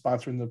appreciate them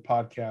sponsoring the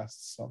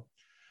podcast. So,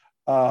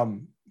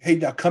 hey,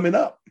 now coming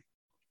up,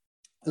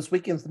 this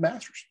weekend's the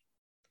Masters.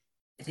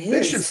 It is.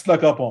 This shit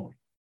snuck up on me.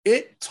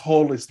 It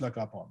totally snuck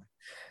up on me.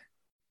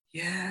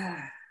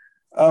 Yeah.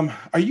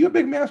 Are you a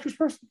big Masters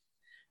person?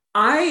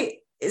 I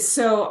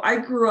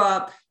grew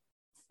up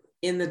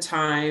in the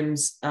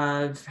times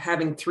of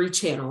having 3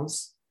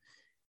 channels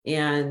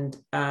and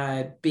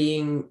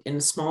being in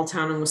a small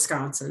town in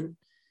Wisconsin,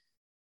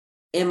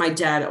 and my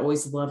dad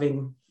always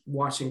loving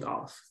watching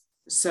golf.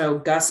 So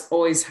Gus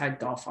always had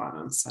golf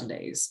on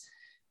Sundays.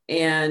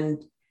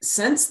 And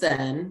since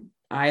then,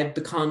 I've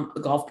become a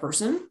golf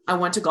person. I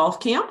went to golf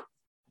camp.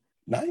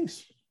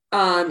 Nice.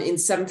 In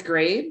 7th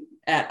grade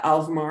at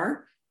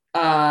Alvamar.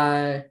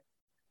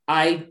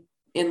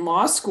 In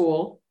law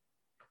school,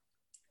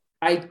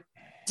 I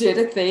did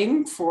a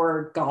thing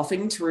for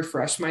golfing to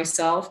refresh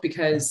myself,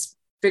 because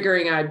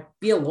figuring I'd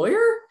be a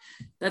lawyer,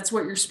 that's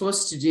what you're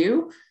supposed to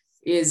do,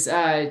 is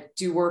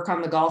do work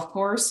on the golf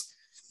course.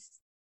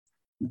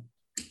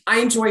 I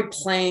enjoy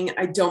playing.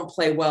 I don't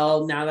play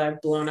well now that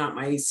I've blown out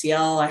my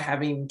ACL. I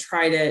haven't even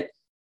tried it.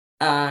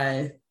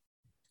 I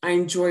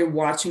enjoy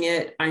watching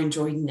it. I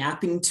enjoy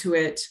napping to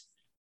it.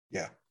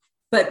 Yeah.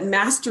 But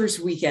Masters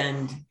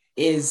weekend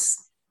is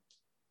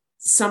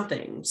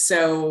something.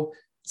 So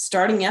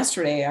starting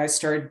yesterday, I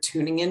started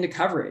tuning into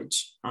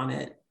coverage on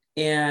it.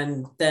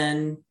 And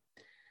then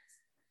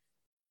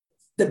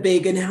the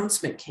big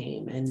announcement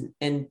came,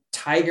 and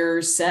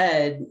Tiger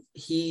said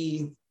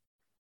he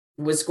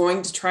was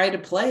going to try to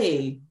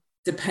play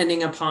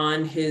depending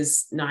upon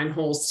his 9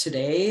 holes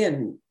today.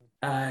 And,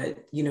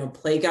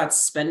 play got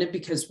suspended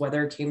because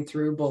weather came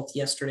through both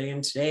yesterday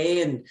and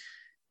today, and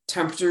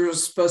temperature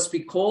was supposed to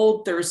be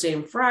cold Thursday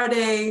and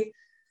Friday,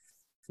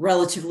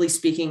 relatively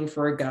speaking,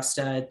 for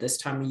Augusta at this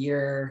time of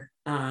year.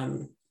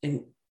 And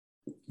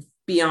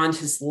beyond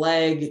his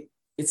leg,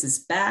 it's his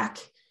back,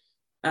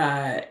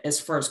 as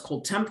far as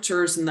cold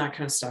temperatures and that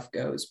kind of stuff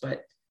goes.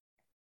 But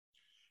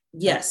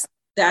yes,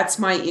 that's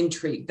my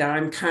intrigue, that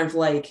I'm kind of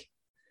like,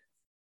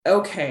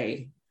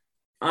 okay,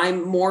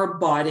 I'm more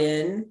bought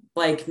in,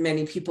 like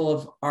many people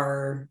of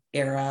our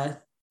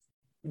era,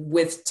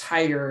 with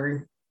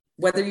Tiger.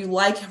 Whether you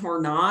like him or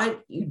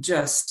not,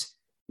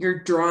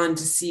 you're drawn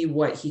to see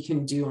what he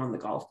can do on the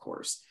golf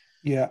course.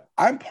 Yeah,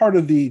 I'm part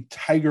of the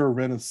Tiger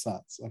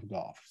renaissance of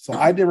golf. So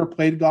I never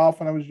played golf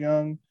when I was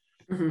young.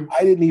 Mm-hmm.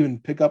 I didn't even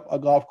pick up a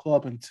golf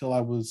club until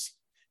I was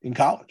in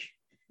college.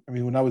 I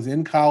mean, when I was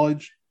in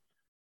college,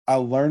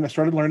 I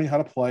started learning how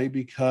to play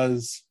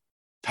because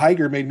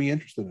Tiger made me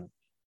interested in it.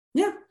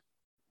 Yeah.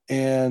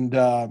 And,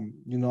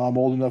 I'm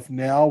old enough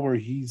now where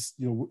he's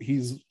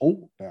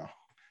old now.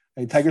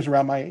 And Tiger's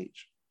around my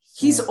age.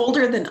 So, he's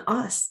older than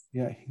us.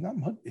 Yeah, he's not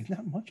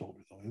much older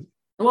though, is he?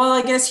 Well,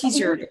 I guess he's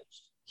your age.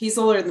 He's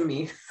older than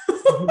me.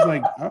 He's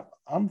like,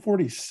 I'm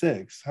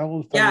 46. How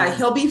old is Tiger? Yeah,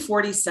 he'll be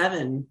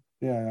 47.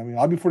 Yeah, I mean,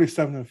 I'll be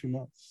 47 in a few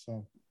months.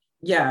 So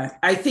yeah,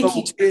 I think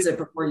he turns it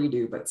before you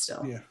do, but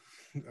still. Yeah,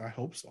 I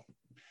hope so.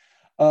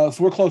 So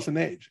we're close in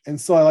age. And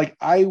so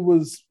I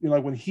was,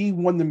 like when he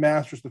won the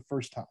Masters the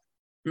first time.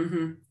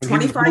 Mm-hmm.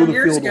 25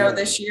 years ago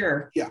this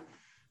year. Yeah.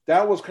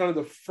 That was kind of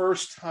the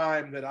first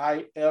time that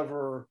I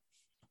ever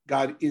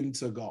got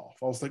into golf.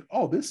 I was like,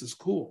 oh, this is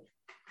cool.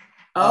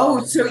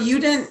 Oh, so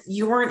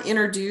you weren't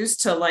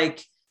introduced to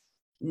like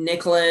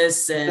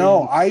Nicklaus and...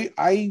 No,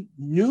 I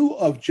knew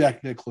of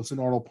Jack Nicklaus and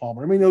Arnold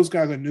Palmer. I mean, those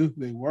guys, I knew who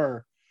they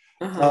were.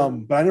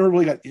 But I never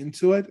really got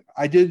into it.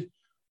 I did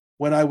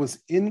when I was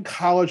in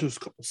college, those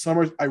couple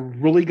summers, I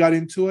really got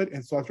into it.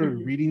 And so I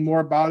started reading more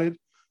about it.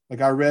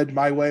 Like I read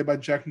My Way by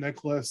Jack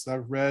Nicklaus. I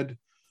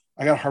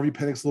got Harvey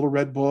Penick's Little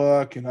Red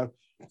Book. And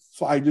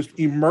so I just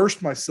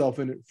immersed myself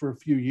in it for a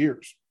few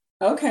years.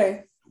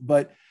 Okay.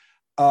 But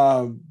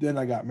then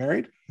I got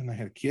married and I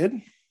had a kid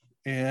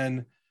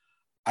and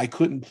I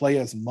couldn't play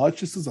as much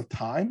just as a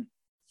time.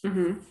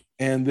 And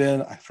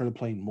then I started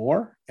playing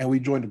more and we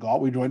joined a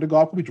golf. We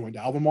joined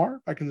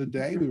Albemarle back in the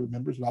day. We were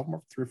members of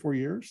Albemarle for 3 or 4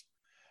 years.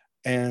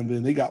 And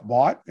then they got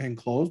bought and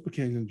closed,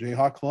 became the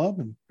Jayhawk Club.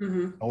 And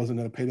I wasn't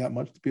going to pay that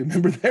much to be a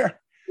member there.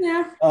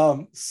 Yeah.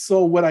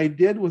 So what I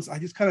did was I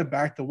just kind of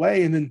backed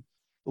away. And then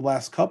the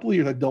last couple of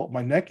years, I dealt with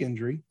my neck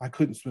injury. I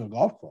couldn't swing a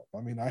golf club.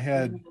 I mean, I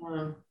had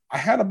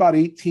about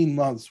 18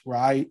 months where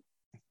I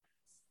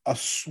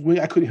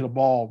couldn't hit a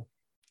ball.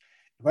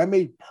 If I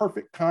made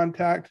perfect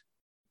contact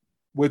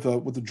with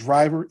a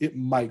driver, it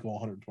might go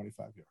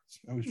 125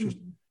 yards.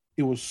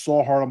 It was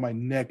so hard on my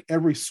neck.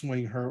 Every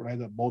swing hurt. I had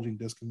that bulging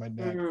disc in my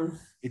neck.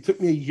 It took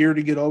me a year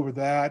to get over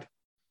that.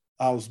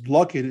 I was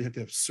lucky I didn't have to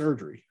have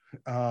surgery.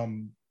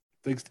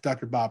 Thanks to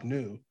Dr. Bob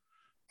New,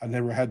 I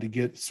never had to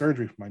get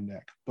surgery for my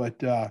neck.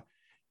 But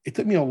it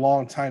took me a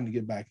long time to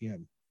get back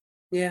in.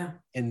 Yeah.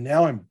 And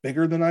now I'm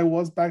bigger than I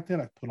was back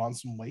then. I put on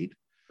some weight.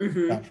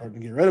 I'm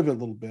starting to get rid of it a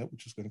little bit,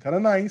 which has been kind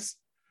of nice.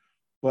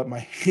 But my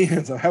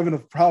hands, I'm having a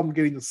problem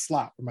getting the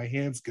slot where my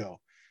hands go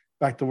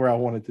back to where I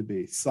want it to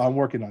be. So I'm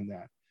working on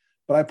that.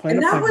 But I plan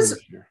to play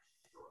this year.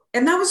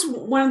 And that was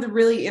one of the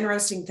really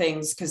interesting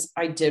things, because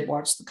I did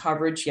watch the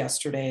coverage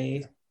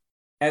yesterday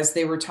as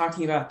they were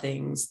talking about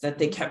things that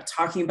they kept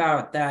talking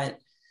about, that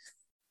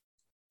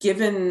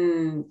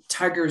given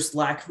Tiger's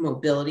lack of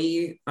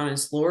mobility on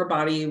his lower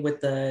body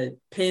with the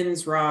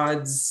pins,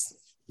 rods,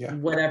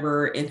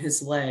 whatever in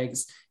his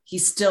legs, he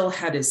still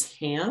had his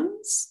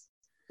hands.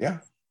 Yeah.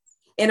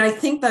 And I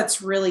think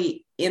that's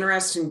really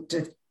interesting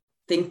to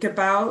think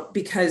about,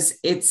 because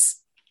it's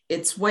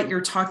what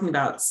you're talking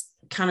about. It's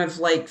kind of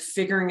like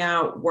figuring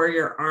out where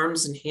your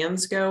arms and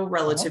hands go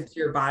relative to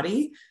your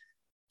body.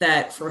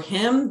 That for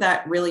him,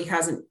 that really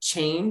hasn't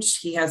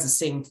changed. He has the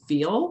same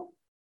feel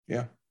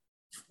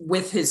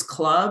with his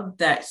club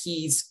that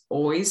he's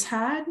always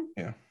had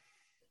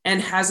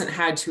and hasn't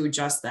had to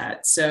adjust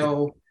that.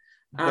 So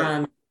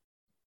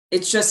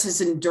it's just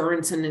his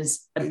endurance and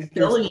his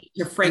ability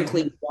to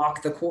frankly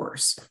walk the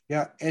course.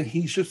 Yeah. And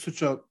he's just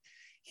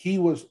he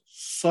was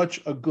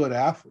such a good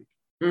athlete.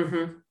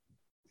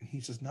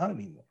 He's just not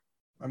anymore.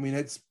 I mean,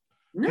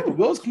 the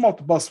wheels come off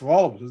the bus for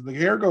all of us. As the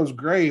hair goes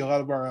gray, a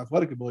lot of our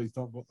athletic abilities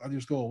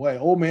just go away.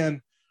 Old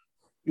man,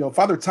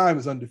 Father Time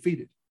is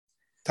undefeated.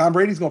 Tom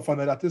Brady's going to find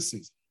that out this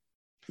season.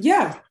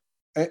 Yeah.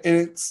 And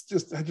it's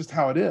just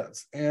how it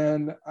is.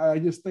 And I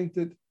just think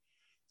that,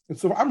 and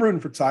so I'm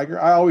rooting for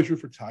Tiger. I always root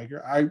for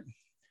Tiger.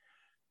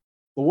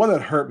 The one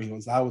that hurt me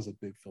was I was a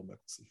big Phil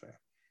Mickelson fan.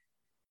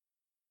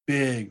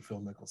 Big Phil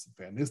Mickelson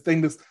fan.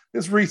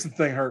 This recent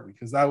thing hurt me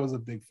because I was a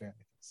big fan of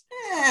his.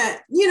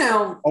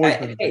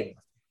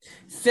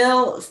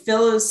 Phil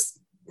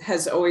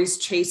has always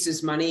chased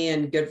his money,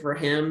 and good for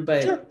him.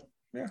 But sure.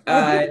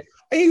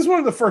 He's one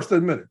of the first to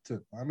admit it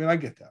too. I mean, I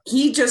get that.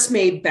 He just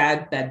made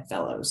bad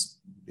bedfellows.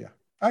 Yeah,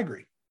 I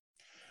agree.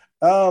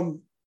 So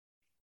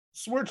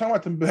we're talking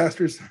about the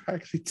Masters. I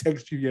actually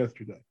texted you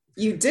yesterday.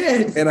 You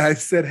did. And I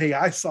said, hey,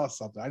 I saw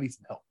something. I need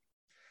some help.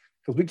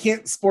 Because we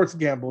can't sports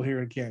gamble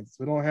here in Kansas.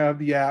 We don't have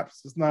the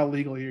apps. It's not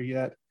legal here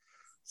yet.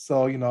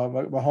 So,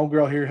 my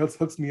homegirl here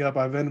hooks me up.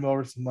 I vend him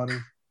over some money.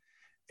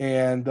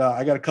 And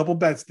I got a couple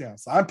bets down.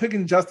 So I'm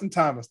picking Justin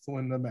Thomas to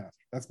win the Masters.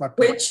 That's my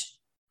pick. Which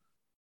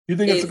you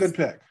think it's a good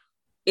pick?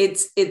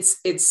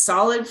 It's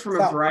solid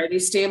from a variety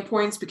of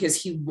standpoints, because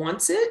he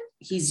wants it.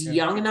 He's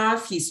young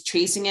enough. He's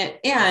chasing it.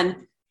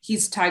 And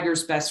he's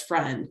Tiger's best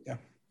friend. Yeah.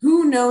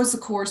 Who knows the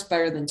course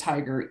better than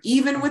Tiger,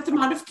 even with the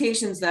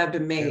modifications that have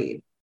been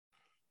made?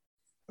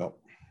 Well,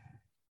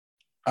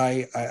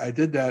 I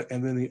did that.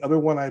 And then the other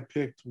one I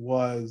picked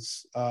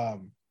was,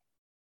 now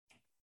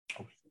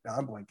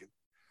I'm blanking.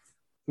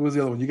 Who was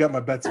the other one? You got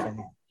my bets from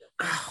me.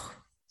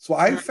 So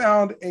I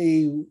found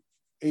a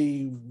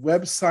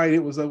website. It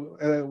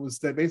was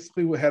that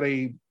basically had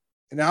an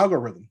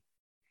algorithm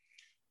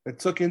that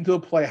took into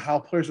play how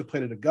players have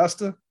played at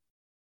Augusta,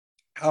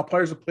 how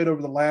players have played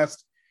over the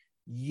last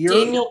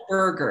Daniel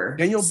Berger.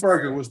 Daniel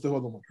Berger was the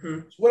other one.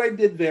 Mm-hmm. So what I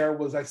did there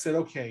was I said,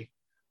 okay,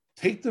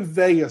 take the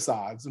Vegas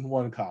odds in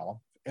one column,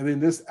 and then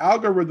this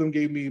algorithm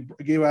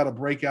gave out a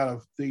breakout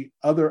of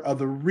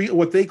the real,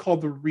 what they call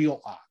the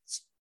real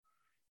odds.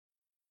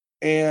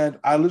 And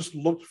I just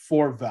looked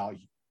for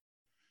value.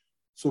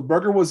 So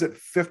Berger was at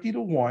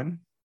 50-1,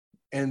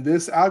 and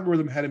this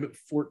algorithm had him at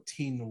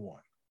 14-1.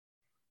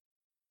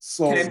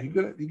 So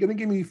you're gonna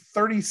give me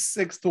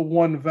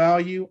 36-1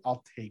 value,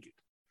 I'll take it.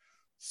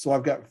 So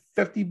I've got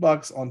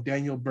 $50 on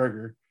Daniel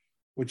Berger,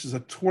 which is a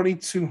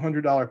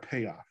 $2,200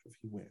 payoff if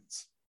he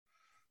wins.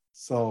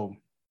 So,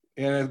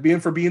 and as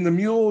being the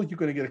mule, you're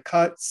going to get a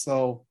cut.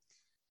 So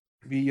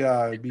be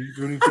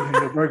rooting for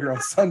Daniel Berger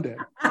on Sunday.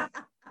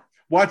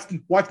 Watch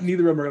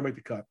neither of them are going to make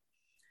the cut.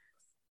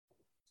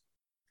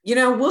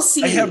 We'll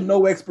see. I have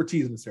no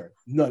expertise in this area.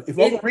 None. If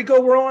Uncle Rico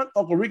were on,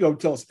 Uncle Rico would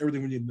tell us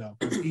everything we need to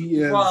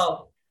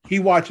know. He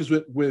watches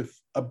with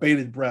a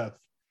bated breath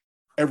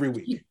every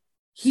week.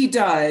 He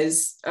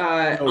does.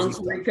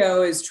 Uncle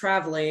Rico is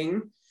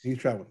traveling. He's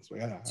traveling, so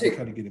I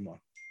try to get him on.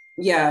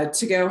 Yeah,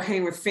 to go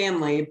hang with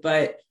family.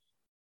 But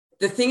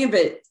the thing of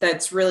it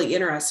that's really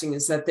interesting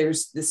is that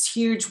there's this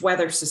huge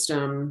weather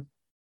system.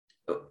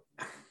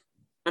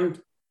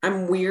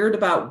 I'm weird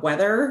about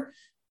weather.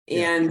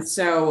 And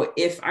so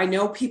if I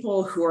know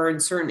people who are in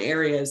certain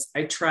areas,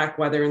 I track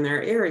weather in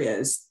their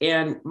areas.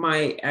 And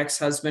my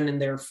ex-husband,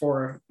 and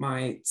therefore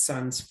my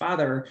son's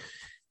father,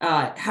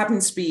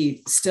 happens to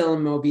be still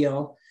in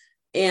Mobile.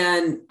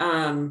 And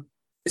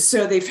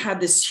so they've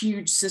had this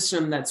huge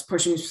system that's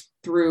pushing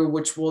through,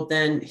 which will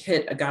then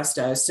hit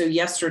Augusta. So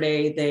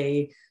yesterday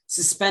they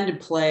suspended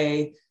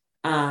play.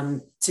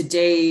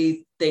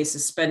 Today they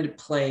suspended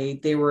play.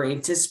 They were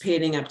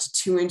anticipating up to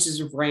 2 inches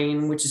of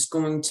rain, which is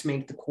going to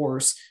make the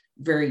course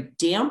very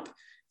damp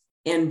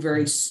and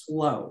very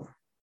slow.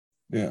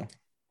 Yeah.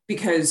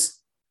 Because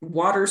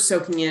water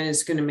soaking in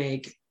is going to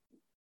make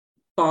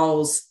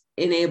balls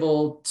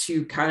unable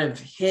to kind of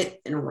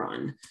hit and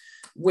run,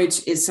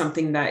 which is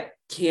something that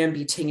can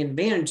be taken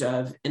advantage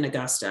of in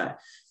Augusta.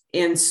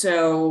 And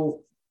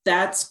so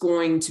that's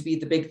going to be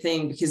the big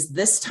thing, because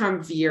this time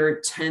of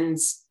year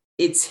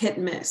it's hit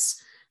and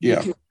miss.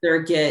 Yeah. You can either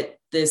get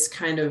this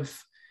kind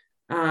of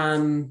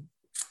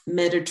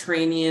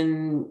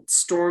Mediterranean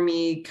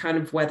stormy kind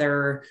of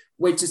weather,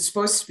 which is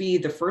supposed to be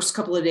the first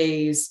couple of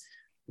days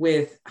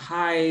with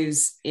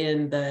highs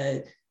in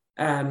the,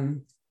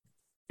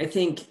 I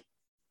think,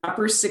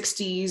 upper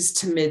 60s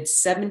to mid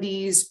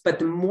 70s, but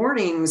the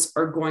mornings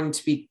are going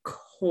to be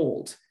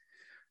cold,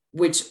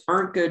 which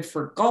aren't good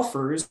for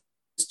golfers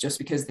just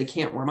because they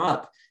can't warm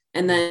up.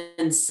 And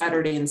then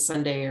Saturday and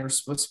Sunday are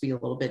supposed to be a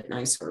little bit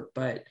nicer,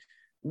 but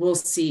we'll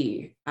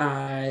see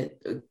kind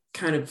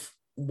of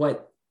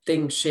what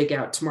things shake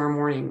out tomorrow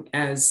morning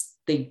as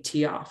they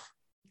tee off.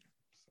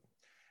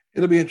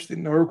 It'll be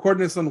interesting. Now, we're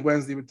recording this on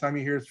Wednesday. By the time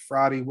you hear it's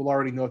Friday, we'll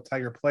already know if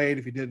Tiger played.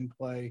 If he didn't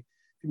play,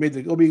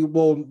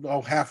 we'll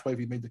know halfway if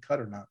he made the cut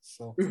or not.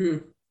 So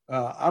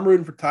I'm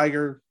rooting for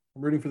Tiger.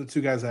 I'm rooting for the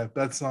two guys I have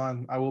bets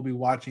on. I will be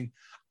watching.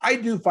 I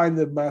do find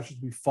the Masters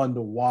to be fun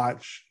to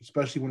watch,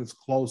 especially when it's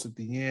close at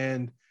the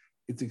end.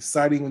 It's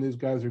exciting when these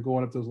guys are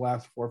going up those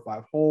last 4 or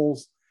 5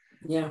 holes.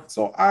 Yeah.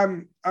 So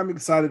I'm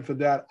excited for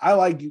that. I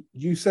like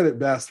you said it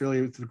best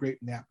earlier. It's a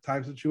great nap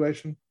time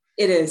situation.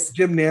 It is.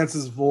 Jim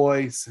Nance's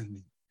voice,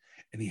 and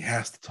he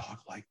has to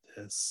talk like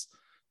this,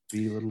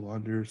 be a little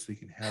under so he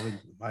can have it in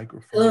the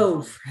microphone.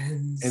 Hello,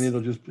 friends. And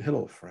it'll just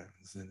hello,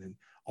 friends. And then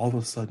all of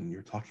a sudden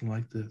you're talking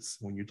like this.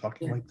 When you're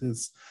talking like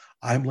this,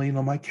 I'm laying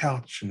on my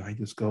couch and I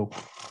just go,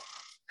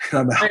 and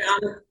I'm out.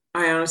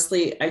 I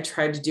honestly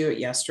tried to do it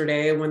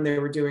yesterday when they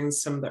were doing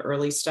some of the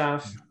early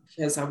stuff,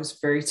 because I was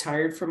very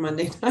tired from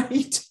Monday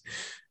night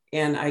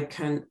and I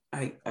couldn't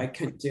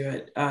do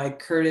it.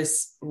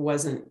 Curtis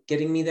wasn't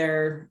getting me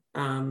there.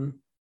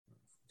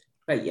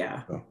 But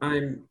yeah,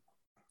 I'm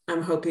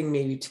hoping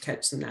maybe to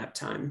catch some nap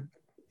time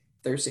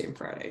Thursday and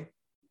Friday.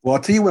 Well,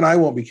 I'll tell you when I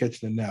won't be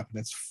catching a nap, and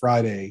that's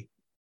Friday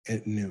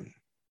at noon.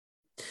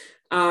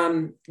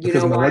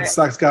 Because my Red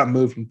Sox got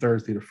moved from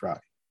Thursday to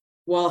Friday.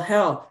 Well,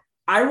 hell,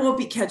 I won't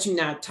be catching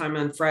nap time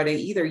on Friday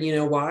either. You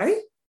know why?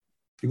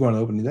 You're going to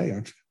opening day,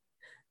 aren't you?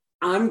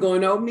 I'm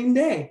going to opening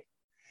day.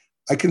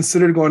 I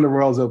considered going to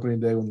Royals opening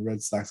day when the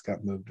Red Sox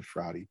got moved to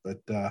Friday, but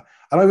I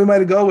don't even know who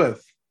to go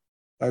with.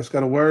 I just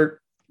got to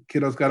work.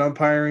 Kiddo's got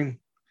umpiring.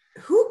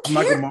 Who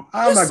cares?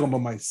 I'm not going by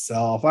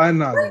myself. I'm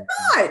not. Why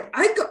not?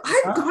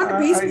 I've gone to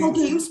baseball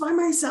games by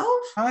myself.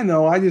 I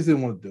know. I just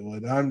didn't want to do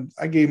it.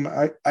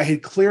 I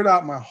had cleared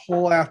out my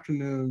whole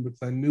afternoon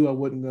because I knew I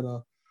wasn't going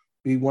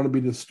to want to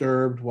be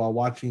disturbed while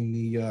watching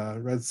the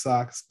Red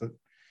Sox. But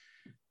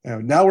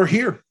now we're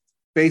here.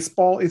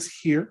 Baseball is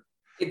here.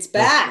 It's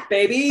back,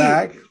 baby.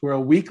 Back. We're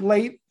a week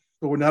late,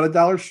 but we're not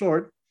 $1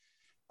 short.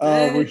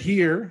 We're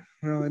here.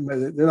 Well,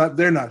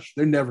 they're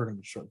never going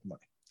to be short the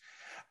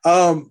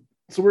money.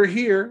 So we're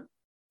here,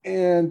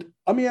 and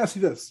let me ask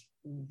you this: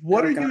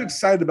 what are you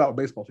excited about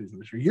baseball season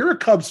this year? You're a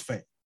Cubs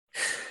fan,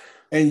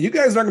 and you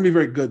guys aren't going to be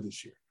very good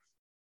this year.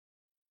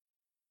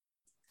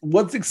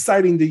 what's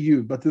exciting to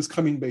you about this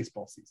coming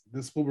baseball season?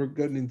 This is what we're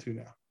getting into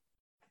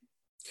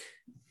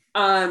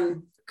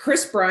now.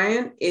 Chris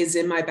Bryant is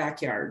in my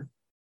backyard.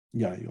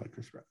 Yeah, you like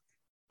Chris Bryant.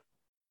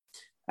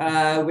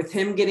 With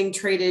him getting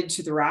traded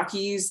to the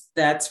Rockies,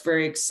 that's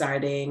very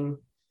exciting.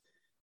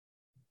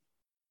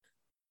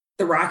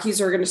 The Rockies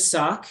are going to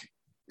suck.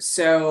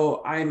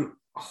 So I'm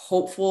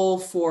hopeful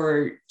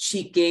for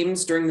cheap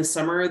games during the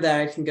summer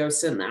that I can go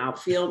sit in the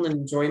outfield and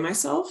enjoy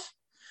myself.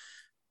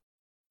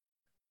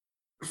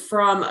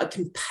 From a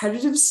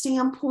competitive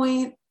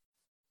standpoint,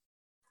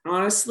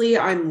 honestly,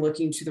 I'm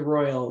looking to the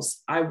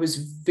Royals. I was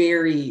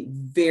very,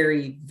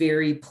 very,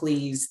 very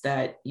pleased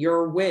that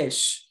your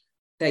wish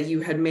that you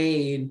had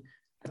made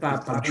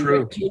about Bobby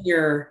Witt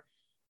Jr.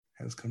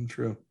 has come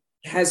true.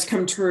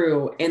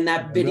 And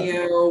that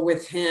video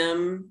with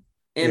him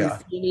and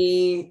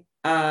Feeney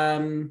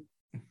in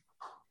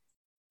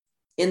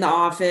the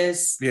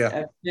office,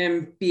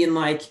 him being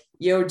like,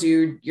 yo,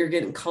 dude, you're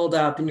getting called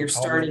up and you're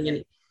starting.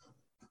 And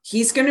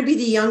he's going to be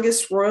the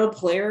youngest Royal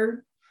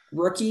player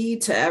rookie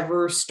to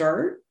ever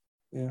start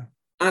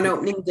on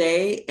opening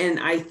day. And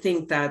I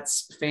think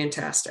that's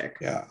fantastic.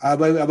 Yeah. I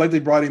like they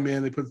brought him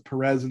in. They put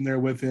Perez in there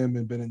with him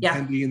and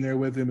Benintendi in there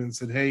with him and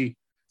said, hey,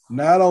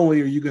 not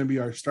only are you going to be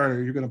our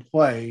starter, you're going to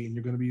play and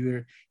you're going to be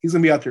there. He's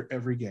going to be out there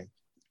every game.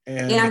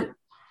 And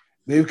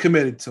they've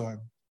committed to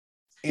him.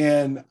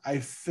 And I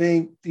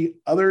think the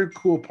other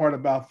cool part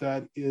about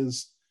that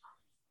is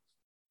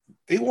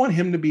they want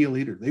him to be a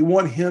leader. They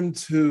want him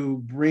to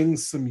bring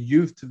some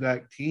youth to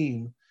that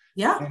team.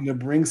 Yeah. And to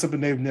bring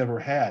something they've never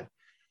had.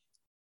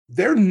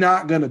 They're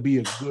not going to be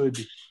a good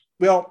 –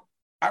 well,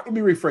 let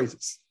me rephrase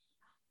this.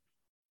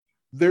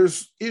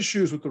 There's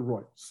issues with the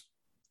Royals.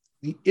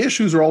 The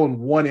issues are all in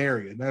one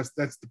area, and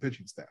that's the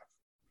pitching staff.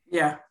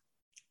 Yeah.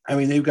 I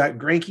mean, they've got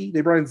Greinke.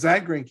 They brought in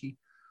Zach Greinke,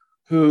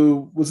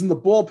 who was in the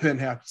bullpen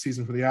half the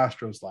season for the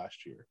Astros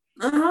last year.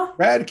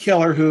 Brad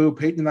Keller, who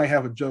Peyton and I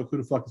have a joke, who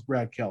the fuck is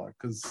Brad Keller?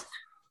 Because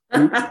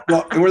and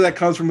where that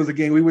comes from was a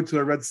game. We went to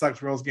a Red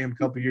Sox-Royals game a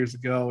couple of years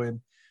ago, and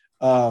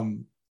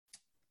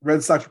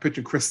Red Sox were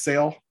pitching Chris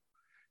Sale.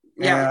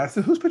 Yeah. And I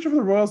said, who's pitching for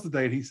the Royals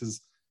today? And he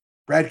says,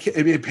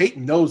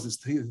 Peyton knows this.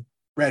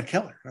 Brad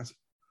Keller. And I said,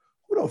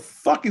 who the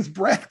fuck is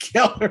Brad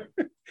Keller?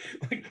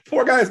 Like,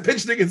 poor guy is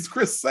pitching against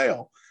Chris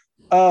Sale.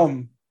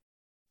 And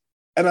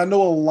I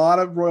know a lot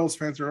of Royals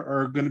fans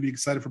are going to be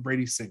excited for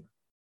Brady Singer.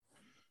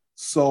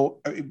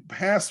 So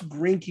past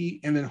Greinke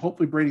and then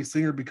hopefully Brady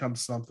Singer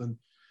becomes something.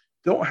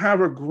 Don't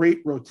have a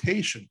great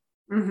rotation.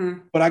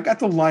 But I got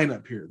the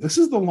lineup here. This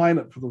is the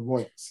lineup for the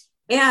Royals.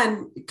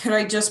 And could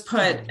I just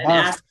put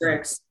an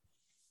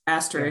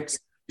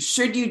asterisk?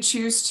 Should you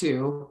choose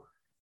to,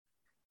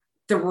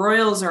 the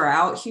Royals are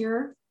out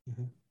here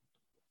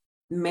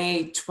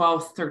May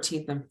 12th,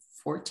 13th, and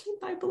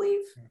 14th, I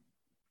believe.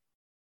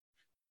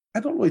 I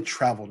don't really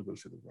travel to go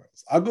see the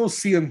Royals. I'll go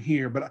see them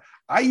here, but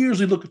I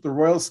usually look at the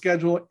Royals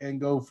schedule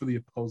and go for the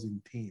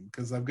opposing team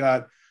because I've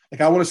got,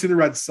 I want to see the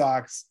Red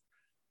Sox.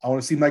 I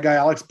want to see my guy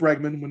Alex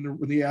Bregman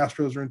when the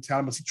Astros are in town.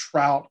 I want to see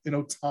Trout and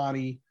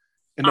Ohtani.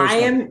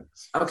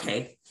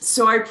 Okay.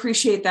 So I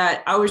appreciate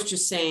that. I was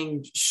just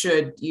saying,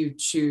 should you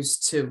choose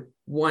to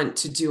want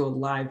to do a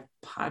live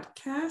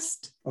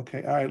podcast?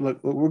 Okay. All right.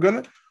 Look, we're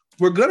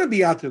gonna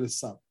be out there this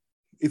summer.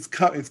 It's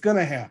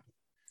gonna happen.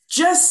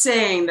 Just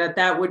saying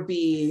that would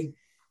be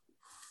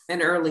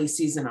an early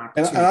season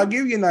opportunity. And I'll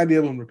give you an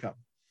idea when we're coming.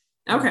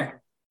 Okay.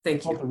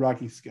 Thank you. The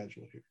Rocky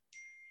schedule here.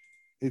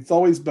 It's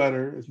always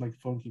better, as my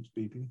phone keeps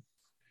beeping.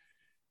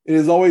 It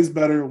is always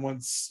better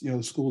once,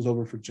 the school's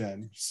over for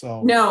Jen.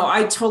 So no,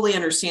 I totally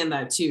understand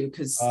that too,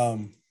 because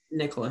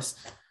Nicholas.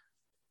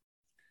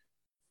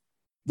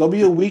 There'll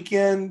be a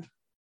weekend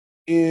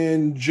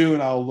in June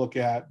I'll look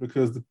at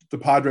because the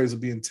Padres will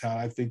be in town.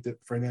 I think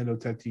that Fernando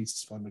Tatis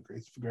is fun to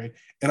great.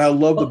 And I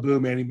love the boo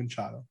Manny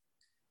Machado.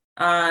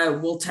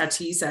 Will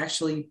Tatis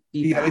actually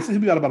be back? They said he'll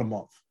be out about a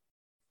month.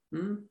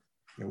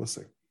 Yeah, we'll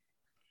see.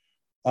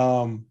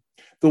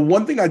 The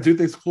one thing I do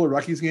think is cool at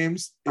Rockies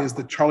games is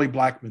the Charlie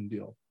Blackmon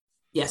deal.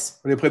 Yes.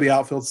 When they play the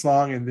outfield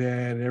song and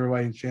then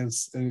everybody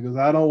chants and he goes,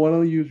 I don't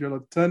want to use your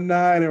love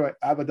tonight. Anyway,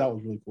 I thought that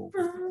was really cool.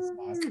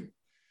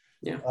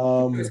 Yeah. It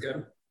was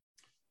good.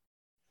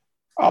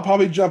 I'll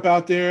probably jump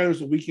out there.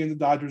 There's a weekend the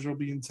Dodgers will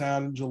be in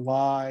town in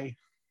July.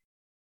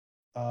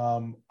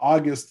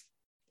 August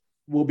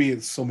we'll be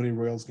at so many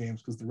Royals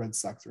games because the Red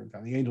Sox are in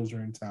town. The Angels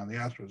are in town. The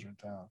Astros are in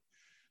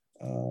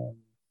town.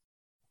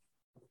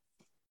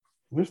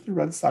 Wish the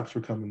Red Sox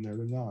were coming there.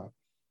 They're not.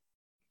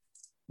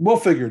 We'll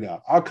figure it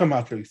out. I'll come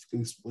out there.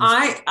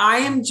 I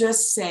am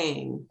just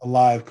saying.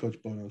 Alive, Coach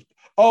Bonos.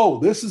 Oh,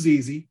 this is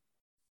easy.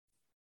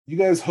 You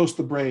guys host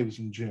the Braves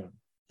in June.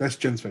 That's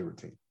Jen's favorite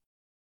team.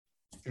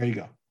 There you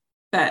go.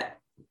 Bet.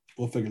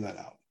 We'll figure that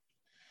out.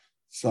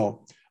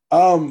 So,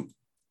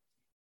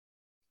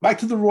 back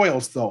to the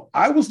Royals, though.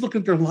 I was looking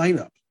at their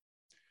lineup.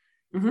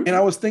 And I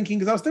was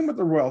thinking about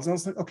the Royals. And I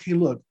was like, okay,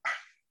 look,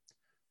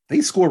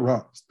 they score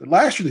runs.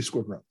 Last year they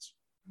scored runs.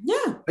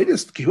 Yeah. They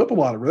just keep up a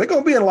lot of runs. They're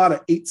going to be in a lot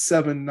of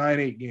 8-7,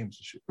 9-8 games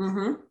this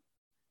year.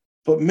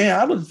 But man,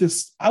 I looked at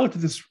this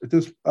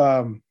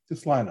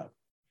lineup,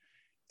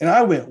 and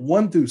I went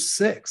 1 through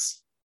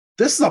 6.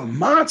 This is a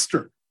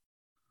monster.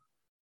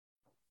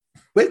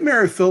 Whit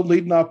Merrifield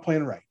leading off,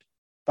 playing right.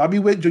 Bobby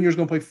Witt Jr. is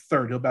going to play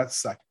third. He'll bat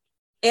second.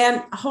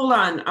 And hold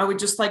on, I would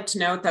just like to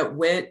note that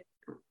Witt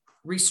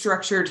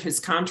restructured his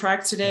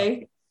contract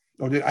today.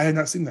 Yeah. Oh, I had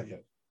not seen that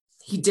yet.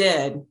 He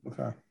did.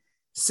 Okay.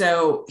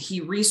 So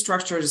he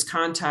restructured his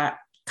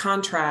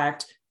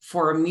contract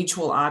for a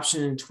mutual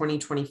option in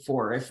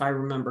 2024, if I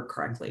remember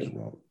correctly. Okay,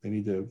 well, they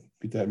need to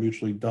get that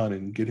mutually done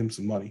and get him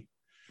some money.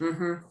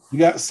 Mm-hmm. You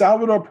got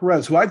Salvador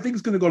Perez, who I think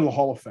is going to go to the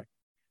Hall of Fame.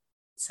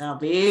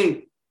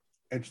 Salvi.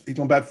 He's going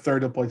to bat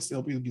third.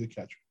 He'll be the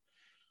catcher.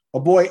 My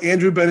boy,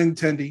 Andrew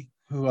Benintendi,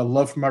 who I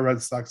love from my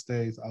Red Sox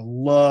days. I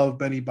love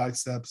Benny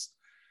Biceps.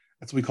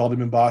 That's what we called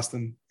him in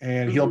Boston.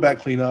 And he'll bat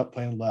cleanup,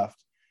 playing left.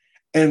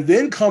 And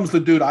then comes the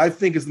dude I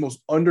think is the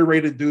most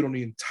underrated dude on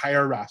the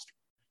entire roster,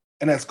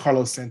 and that's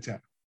Carlos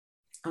Santana.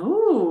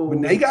 Oh. When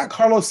they got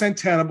Carlos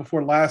Santana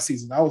before last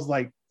season, I was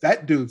like,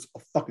 that dude's a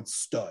fucking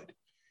stud.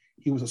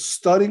 He was a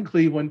stud in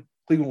Cleveland.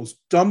 Cleveland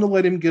was dumb to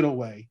let him get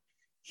away.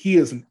 He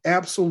is an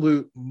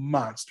absolute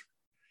monster.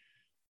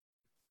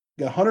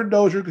 Got Hunter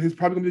Dozier, because he's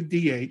probably going to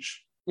be DH.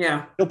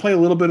 Yeah. He'll play a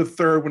little bit of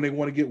third when they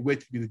want to get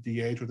Witt to be the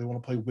DH, or they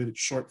want to play Witt at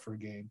short for a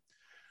game.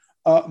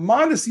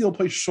 Mondesi will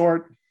play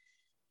short.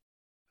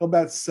 He'll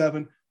bat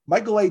 7.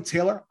 Michael A.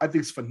 Taylor, I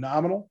think, is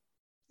phenomenal.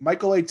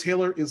 Michael A.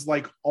 Taylor is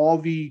like all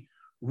the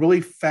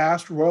really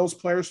fast Royals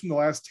players from the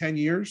last 10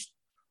 years,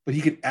 but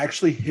he can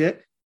actually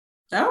hit.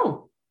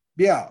 Oh.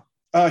 Yeah.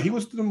 He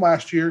was with them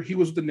last year. He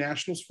was with the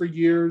Nationals for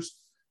years.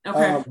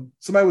 Okay.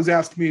 Somebody was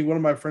asking me, one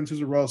of my friends who's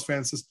a Royals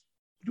fan says,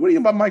 what do you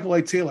think about Michael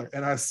A. Taylor?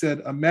 And I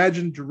said,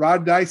 imagine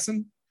Gerard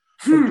Dyson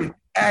can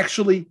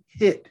actually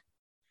hit.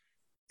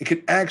 It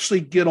can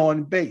actually get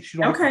on base.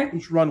 You don't have to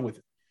just run with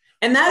it.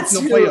 And that's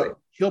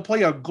he'll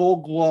play a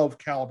Gold Glove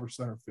caliber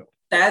center field.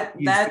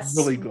 That's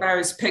really good. What I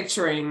was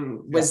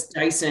picturing was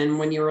Dyson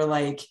when you were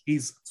like,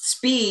 he's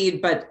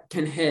speed, but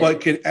can hit.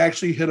 But can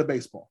actually hit a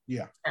baseball.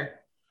 Yeah. Okay.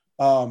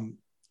 On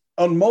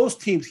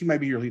most teams, he might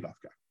be your leadoff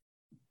guy.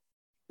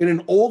 In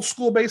an old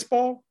school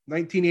baseball,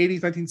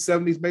 1980s,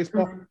 1970s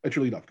baseball, that's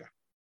your leadoff guy.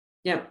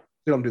 Yeah.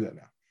 They don't do that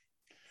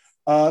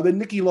now. Then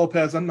Nicky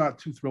Lopez, I'm not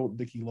too thrilled with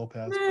Nicky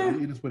Lopez,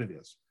 but it is what it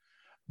is.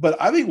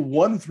 But I think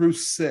 1 through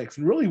 6,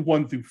 and really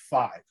 1 through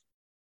 5,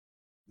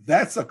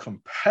 that's a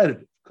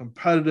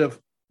competitive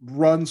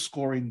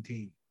run-scoring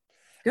team.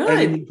 Good. And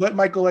when you put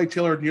Michael A.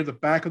 Taylor near the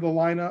back of the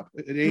lineup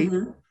at 8,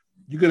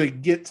 you're going to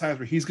get times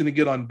where he's going to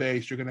get on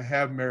base. You're going to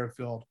have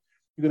Merrifield.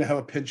 You're going to have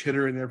a pinch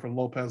hitter in there for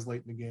Lopez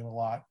late in the game a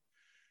lot.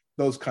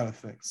 Those kind of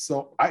things.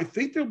 So I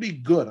think they'll be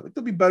good. I think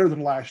they'll be better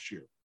than last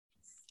year.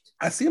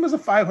 I see them as a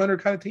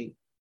 500 kind of team.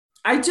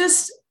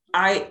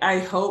 I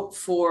hope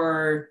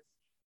for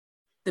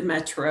the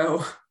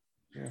Metro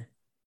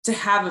to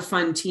have a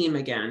fun team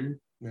again.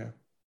 Yeah.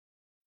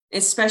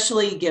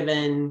 Especially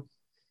given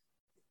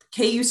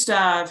KU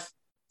stuff,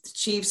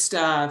 Chief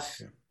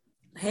stuff. Yeah.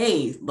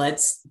 Hey,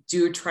 let's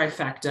do a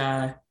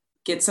trifecta,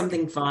 get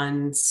something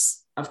fun.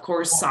 Of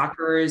course,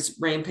 soccer is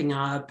ramping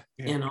up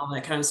and all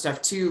that kind of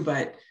stuff too.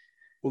 But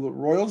the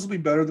Royals will be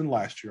better than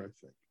last year, I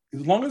think,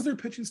 as long as their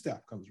pitching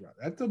staff comes around.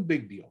 That's a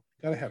big deal.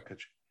 Got to have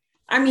pitching.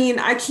 I mean,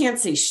 I can't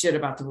say shit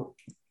about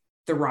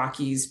the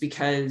Rockies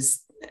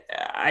because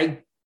I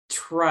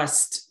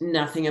trust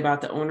nothing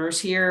about the owners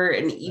here.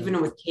 And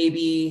even with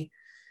KB,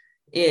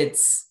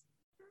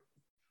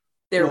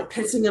 they're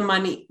pissing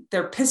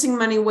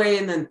money away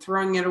and then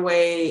throwing it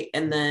away.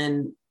 And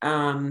then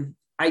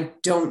I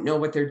don't know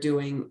what they're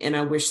doing. And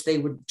I wish they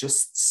would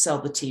just sell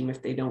the team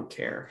if they don't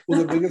care.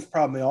 Well, the biggest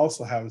problem they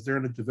also have is they're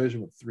in a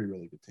division with 3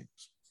 really good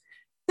teams.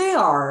 They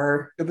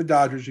are. You got the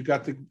Dodgers, you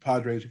got the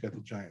Padres, you got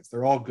the Giants.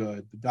 They're all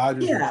good. The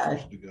Dodgers are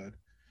especially good.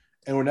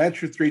 And when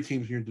that's your 3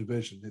 teams in your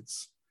division,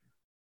 it's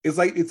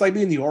like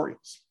being the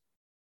Orioles.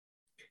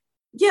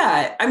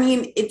 Yeah, I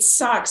mean, it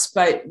sucks,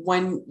 but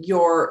when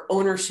your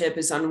ownership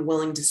is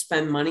unwilling to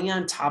spend money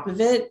on top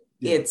of it,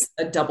 it's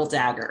a double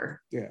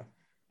dagger. Yeah.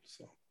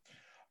 So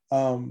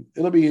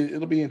it'll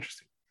be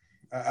interesting.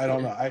 I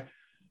don't know. I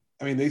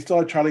mean, they still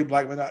have Charlie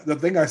Blackmon. The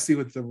thing I see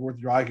with the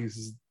Rockies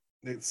is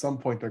at some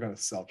point they're going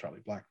to sell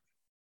Charlie Blackmon.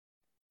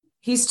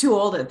 He's too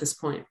old at this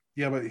point.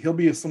 Yeah, but he'll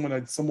be someone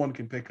that someone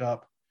can pick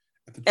up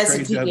at the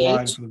trade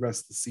deadline for the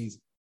rest of the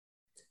season.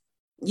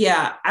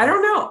 Yeah, I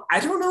don't know. I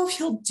don't know if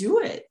he'll do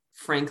it,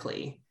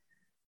 frankly.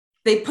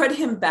 They put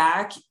him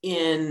back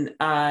in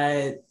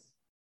the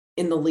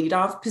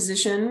leadoff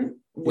position,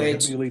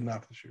 which he'll be leading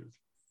off this year.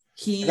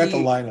 I got the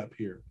lineup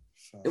here.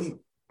 So.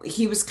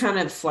 He was kind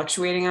of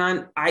fluctuating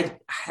on. I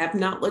have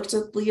not looked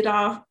at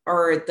leadoff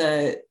or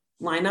the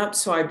lineup,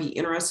 so I'd be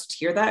interested to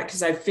hear that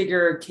because I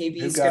figure KB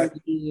is going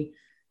to be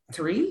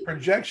 3.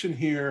 Projection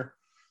here.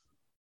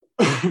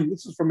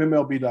 This is from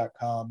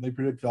MLB.com. They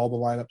predicted all the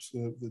lineups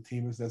of the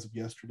team as of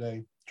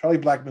yesterday. Charlie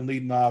Blackmon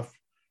leading off.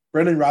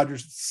 Brendan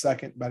Rodgers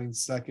second, batting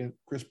second.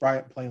 Chris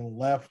Bryant playing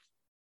left,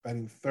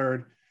 batting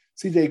third.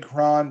 CJ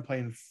Cron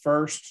playing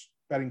first,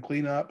 batting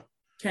cleanup.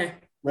 Okay.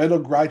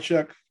 Randall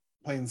Grichuk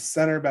playing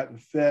center, batting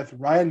fifth.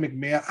 Ryan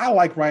McMahon. I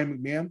like Ryan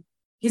McMahon.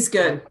 He's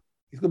good.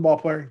 He's a good ball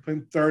player. He's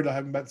playing third. I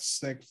have him bat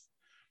sixth.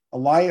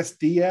 Elias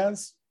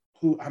Diaz,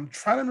 who I'm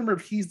trying to remember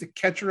if he's the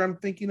catcher I'm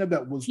thinking of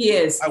He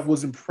is. I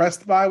was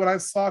impressed by when I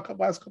saw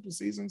last couple of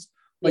seasons.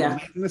 Late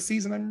in the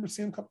season, I remember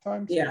seeing him a couple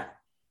times. Yeah.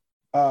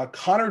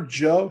 Connor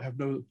Joe, have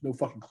no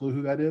fucking clue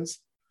who that is.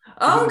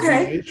 Oh,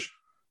 okay.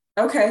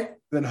 Okay.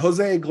 Then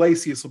Jose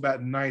Iglesias will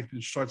bat ninth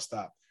and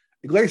shortstop.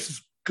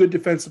 Iglesias, good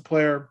defensive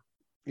player.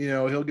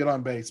 He'll get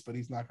on base, but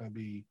he's not going to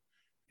be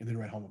anything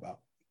to write home about.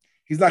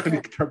 He's not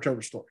going to be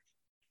Trevor Story.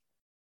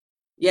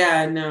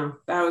 Yeah, no,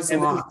 that was a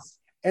loss.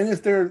 And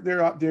it's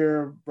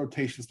their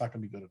rotation's not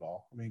going to be good at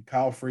all. I mean,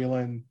 Kyle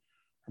Freeland,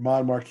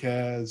 Herman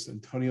Marquez,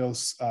 Antonio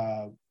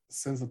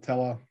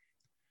Senzatella.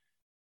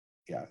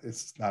 Yeah,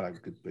 it's not a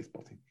good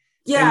baseball team.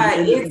 Yeah,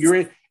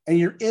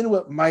 you're in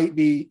what might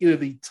be either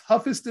the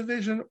toughest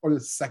division or the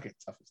second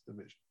toughest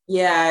division.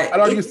 Yeah, I'd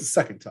argue it's the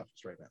second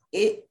toughest right now.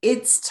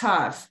 It's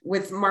tough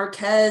with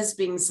Marquez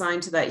being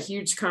signed to that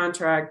huge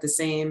contract the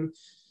same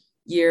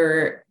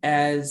year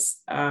as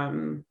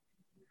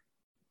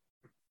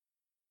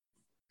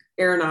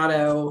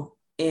Arenado,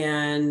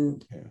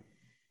 and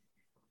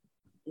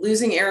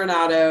losing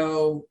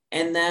Arenado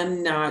and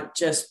them not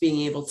just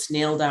being able to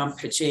nail down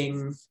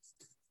pitching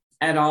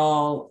at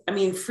all. I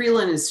mean,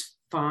 Freeland is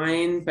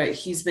fine, but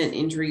he's been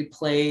injury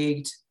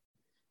plagued,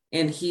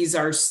 and he's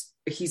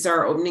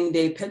our opening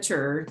day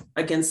pitcher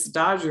against the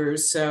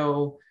Dodgers.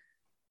 So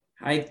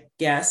I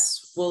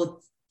guess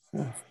we'll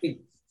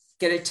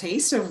get a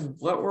taste of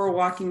what we're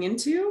walking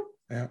into.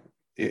 Yeah,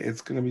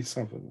 it's going to be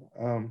something.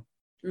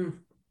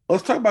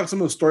 Let's talk about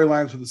some of the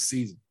storylines for the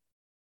season.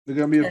 There are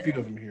going to be a few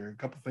of them here. A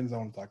couple of things I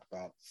want to talk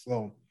about.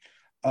 So,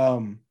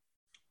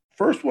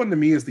 first one to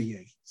me is the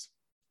Yankees.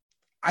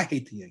 I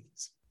hate the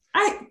Yankees.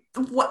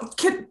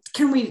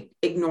 Can we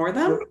ignore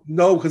them?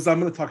 No, because I'm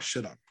going to talk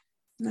shit on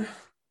them.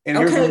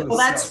 Okay, well,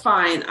 that's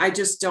fine. I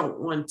just don't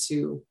want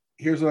to.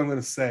 Here's what I'm going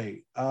to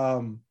say.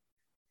 I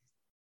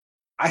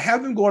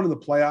have them going to the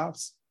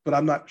playoffs, but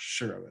I'm not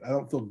sure of it. I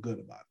don't feel good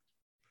about it.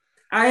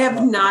 I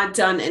have not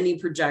done any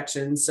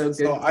projections, so good.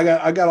 So I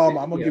got all.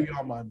 I'm gonna give you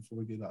all mine before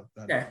we get out.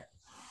 Okay.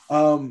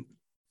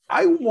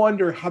 I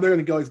wonder how they're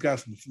gonna get all these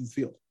guys from the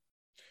field.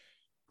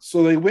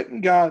 So they went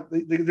and got.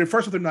 They're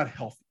first of all, they're not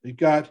healthy. They've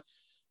got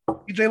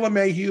DJ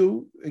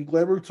LeMahieu and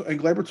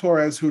Gleyber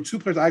Torres, who are two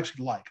players I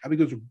actually like. I think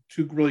those are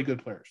two really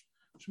good players.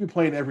 Should be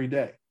playing every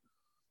day.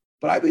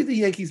 But I think the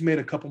Yankees made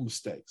a couple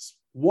mistakes.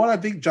 One, I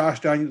think Josh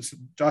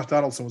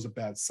Donaldson was a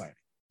bad signing,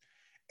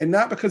 and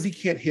not because he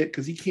can't hit,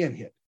 because he can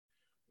hit.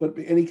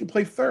 And he can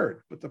play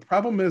third. But the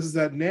problem is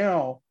that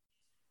now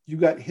you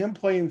got him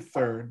playing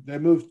third. They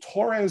moved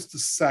Torres to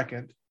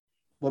second.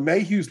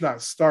 LeMahieu's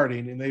not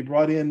starting, and they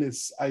brought in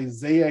this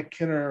Isaiah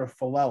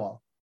Kinner-Falela,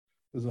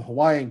 who's a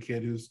Hawaiian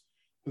kid who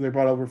they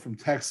brought over from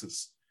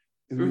Texas.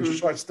 He's a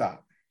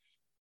shortstop.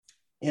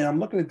 And I'm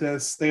looking at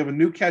this. They have a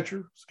new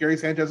catcher. Gary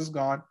Sanchez is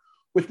gone,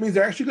 which means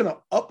they're actually going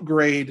to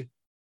upgrade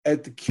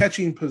at the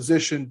catching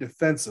position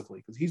defensively,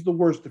 because he's the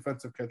worst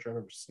defensive catcher I've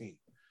ever seen.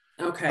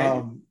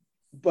 Okay.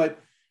 But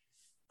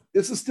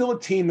this is still a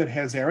team that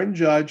has Aaron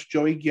Judge,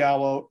 Joey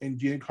Gallo, and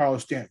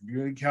Giancarlo Stanton.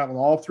 You're going to count on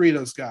all three of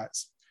those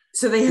guys.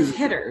 So they have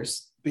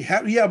hitters. But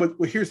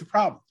here's the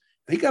problem.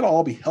 They got to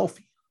all be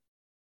healthy.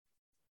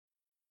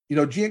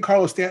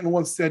 Giancarlo Stanton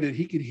once said that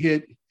he could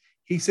hit.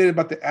 He said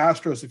about the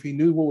Astros, if he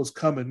knew what was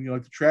coming,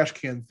 like the trash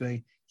can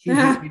thing,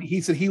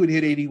 he said he would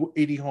hit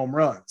 80 home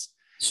runs.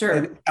 Sure.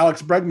 And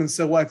Alex Bregman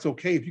said, well, it's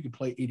okay if you can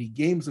play 80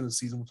 games in a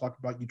season. We'll talk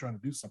about you trying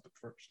to do something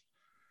first.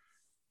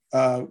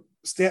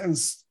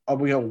 Stanton's a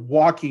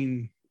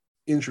walking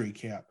injury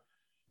camp.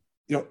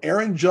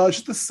 Aaron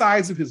Judge, the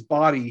size of his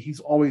body, he's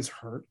always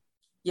hurt.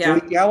 Yeah.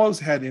 Joey Gallo's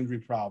had injury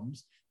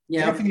problems.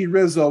 Yeah. Anthony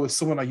Rizzo is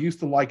someone I used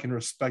to like and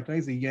respect. Now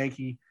he's a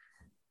Yankee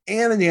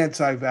and an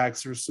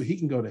anti-vaxxer, so he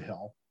can go to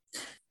hell.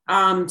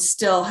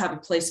 Still have a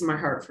place in my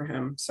heart for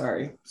him.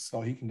 Sorry.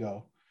 So he can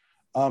go.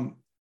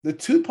 The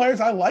two players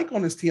I like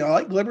on this team, I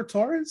like Gleyber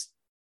Torres,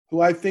 who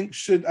I think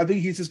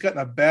he's just gotten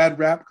a bad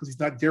rap because he's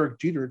not Derek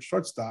Jeter at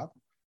shortstop.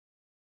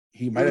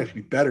 He might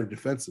actually be better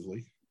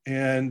defensively.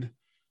 And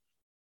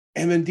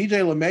then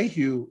DJ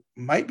LeMahieu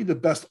might be the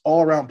best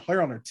all-around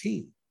player on their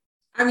team.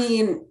 I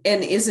mean,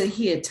 and isn't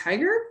he a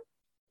Tiger?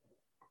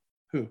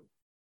 Who?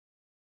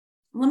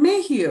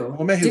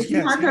 LeMahieu. Did he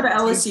not go to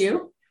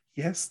LSU?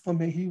 Yes,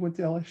 LeMahieu went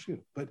to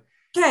LSU.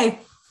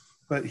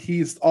 But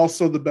he's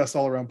also the best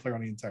all-around player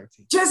on the entire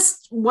team.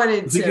 Just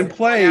wanted to. He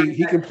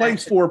can play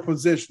four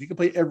positions. He can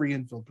play every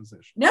infield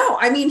position. No,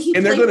 I mean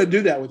they're going to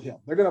do that with him.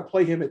 They're going to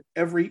play him at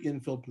every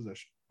infield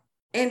position.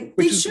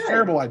 Which is a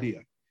terrible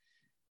idea.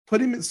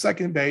 Put him at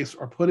second base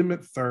or put him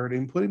at third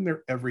and put him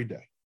there every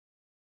day.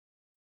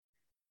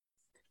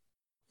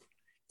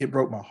 It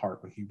broke my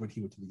heart when he went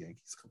to the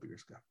Yankees a couple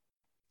years ago.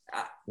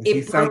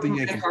 It broke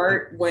my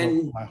heart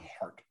when my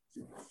heart.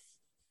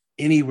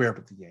 Anywhere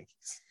but the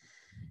Yankees.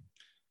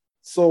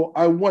 So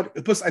I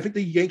think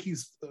the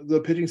Yankees, the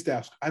pitching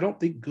staffs, I don't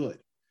think good.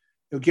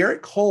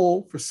 Garrett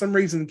Cole, for some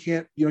reason, he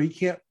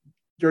can't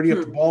dirty up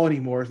the ball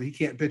anymore, so he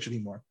can't pitch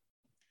anymore.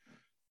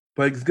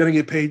 but he's going to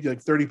get paid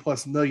like 30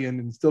 plus million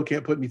and still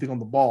can't put anything on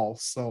the ball.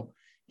 So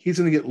he's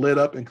going to get lit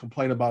up and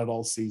complain about it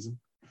all season.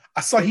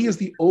 I saw he is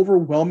the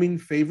overwhelming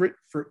favorite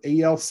for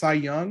AL Cy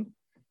Young.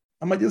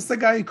 I'm like, this is the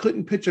guy who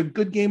couldn't pitch a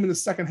good game in the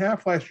second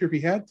half last year if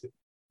he had to.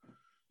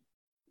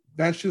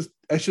 That's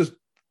just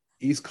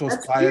East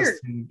Coast bias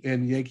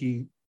and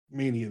Yankee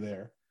mania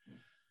there.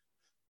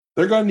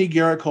 They're going to need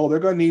Garrett Cole. They're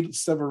going to need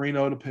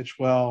Severino to pitch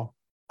well.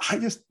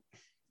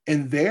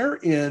 And they're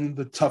in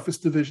the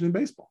toughest division in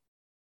baseball,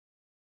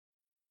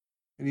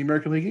 in the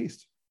American League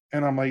East.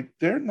 And I'm like,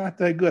 they're not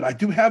that good. I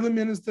do have them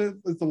in as the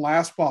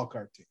last wild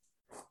card team.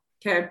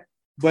 Okay.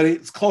 But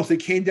it's close. It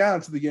came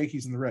down to the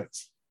Yankees and the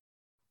Reds.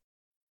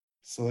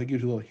 So that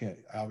gives you a little hint.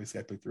 Obviously,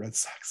 I picked the Red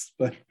Sox,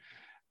 but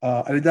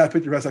I did not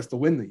pick the Red Sox to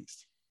win the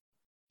East.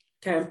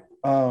 Okay.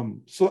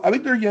 So I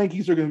think their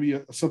Yankees are going to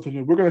be something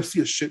new. We're going to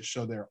see a shit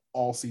show there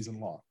all season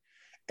long.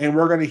 And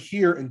we're going to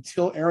hear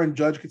until Aaron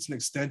Judge gets an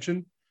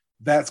extension,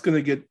 that's going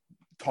to get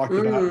talked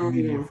about in the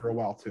media for a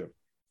while too.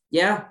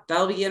 Yeah,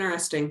 that'll be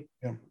interesting.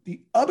 Yeah.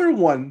 The other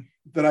one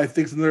that I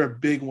think is another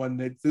big one,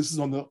 that this is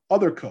on the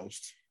other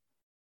coast,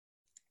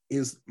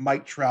 is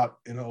Mike Trout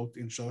and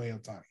Shohei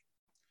Ohtani.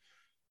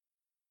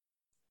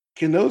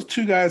 Can those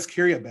two guys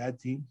carry a bad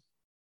team?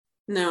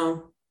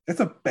 No. That's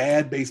a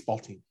bad baseball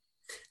team.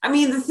 I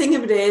mean, the thing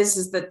of it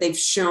is that they've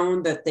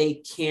shown that they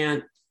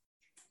can't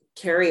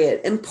carry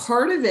it. And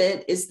part of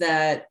it is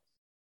that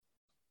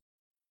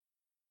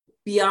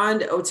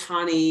beyond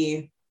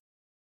Ohtani,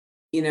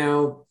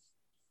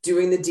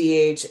 doing the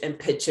DH and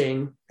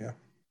pitching,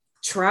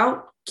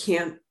 Trout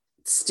can't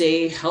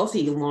stay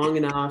healthy long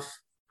enough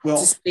to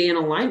stay in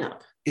a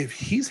lineup. If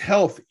he's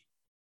healthy,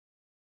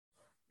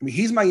 I mean,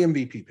 he's my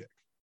MVP pick.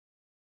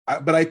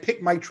 But I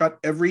pick Mike Trout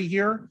every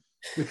year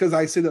because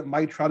I say that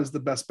Mike Trout is the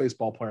best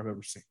baseball player I've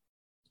ever seen.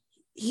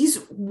 He's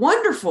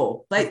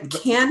wonderful, but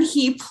can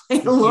he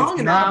play long enough?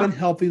 He's not been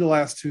healthy the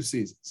last 2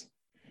 seasons.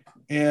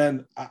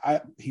 And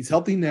he's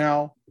healthy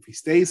now, if he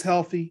stays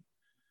healthy.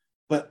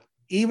 But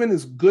even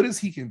as good as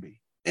he can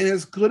be, and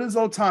as good as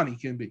Ohtani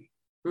can be,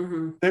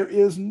 there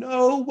is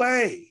no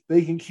way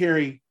they can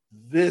carry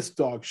this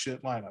dog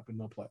shit lineup in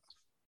no playoffs.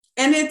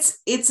 And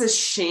it's a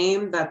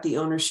shame that the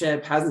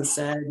ownership hasn't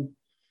said,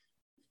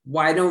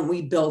 why don't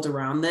we build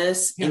around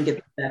this and get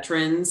the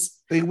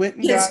veterans? They went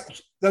and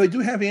now they do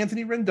have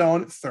Anthony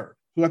Rendon at third,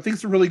 who I think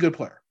is a really good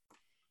player.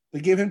 They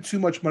gave him too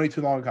much money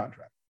too long a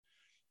contract.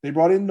 They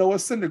brought in Noah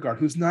Syndergaard,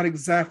 who's not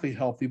exactly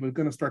healthy, but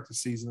going to start the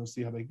season and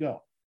see how they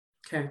go.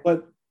 Okay.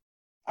 But,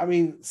 I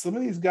mean, some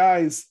of these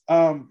guys,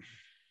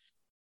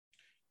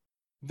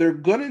 they're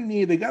going to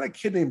need – they got a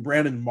kid named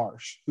Brandon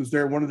Marsh, who's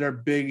one of their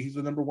big – he's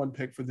the number 1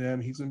 pick for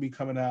them. He's going to be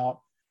coming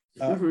out.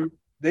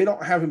 They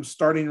don't have him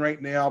starting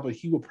right now, but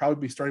he will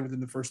probably be starting within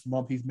the first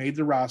month. He's made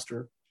the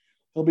roster.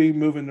 He'll be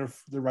moving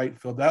the right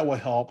field. That will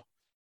help.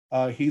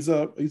 He's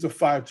a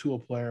 5-tool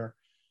player.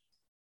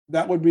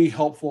 That would be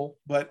helpful,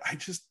 but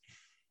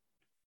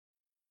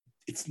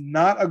it's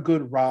not a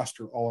good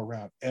roster all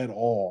around at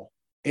all.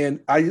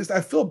 And I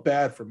feel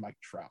bad for Mike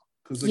Trout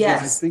because I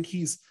think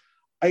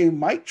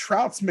Mike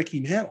Trout's Mickey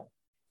Mantle.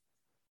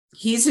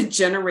 He's a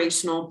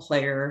generational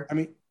player. I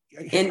mean,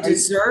 and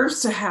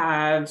deserves to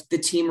have the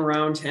team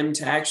around him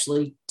to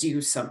actually do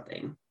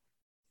something.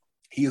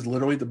 He is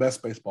literally the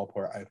best baseball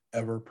player I've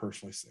ever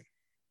personally seen.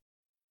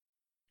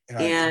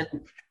 And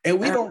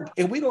we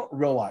don't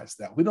realize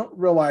that. We don't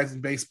realize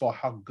in baseball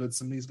how good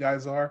some of these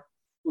guys are.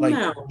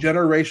 Like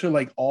generation,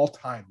 like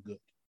all-time good.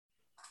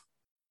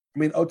 I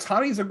mean,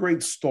 Ohtani's a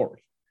great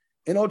story.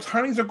 And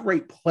Ohtani's a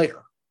great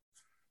player.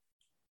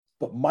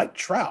 But Mike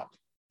Trout,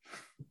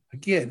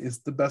 again, is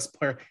the best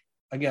player.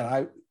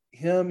 Again,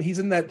 he's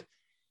in that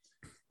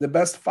the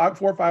best 4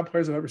 or 5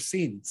 players I've ever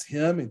seen. It's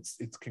him, it's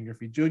Ken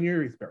Griffey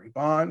Jr., it's Barry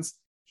Bonds.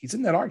 He's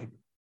in that argument.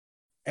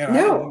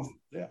 And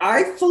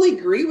I fully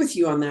agree with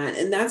you on that.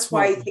 And that's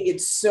why I think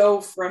it's so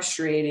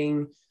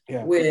frustrating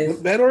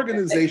with that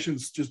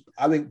organization's just,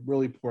 I think,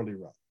 really poorly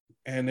run.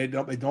 And they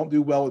don't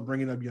do well with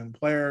bringing up young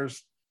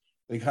players.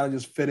 They kind of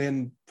just fit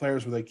in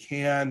players where they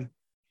can.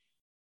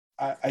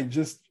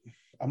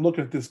 I'm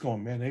looking at this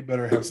going, man, they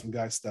better have some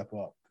guys step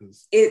up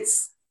because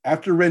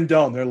after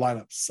Rendon, their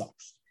lineup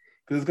sucks.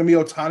 Because it's going to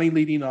be Ohtani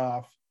leading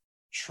off,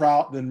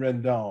 Trout, then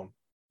Rendon.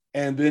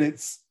 And then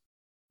it's,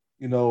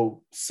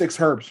 6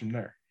 Herbs from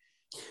there.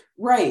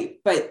 Right.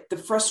 But the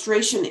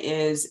frustration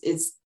is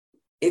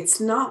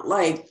it's not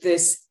like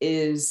this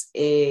is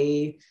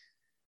a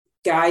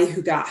guy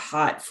who got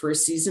hot for a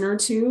season or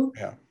two.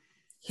 Yeah.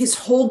 His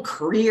whole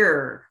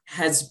career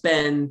has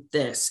been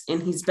this.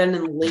 And he's been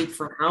in the league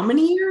for how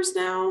many years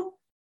now?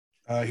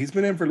 He's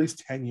been in for at least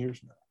 10 years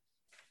now.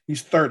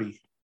 He's 30.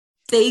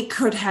 They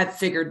could have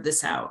figured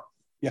this out.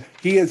 Yeah,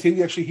 he is.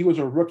 He was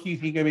a rookie.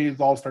 He made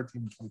his all-star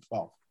team in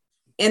 2012.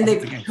 And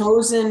they've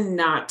chosen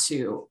not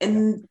to.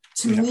 And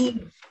to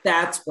me,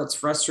 that's what's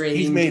frustrating.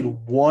 He's made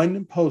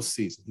one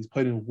postseason. He's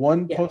played in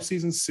one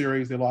postseason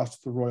series. They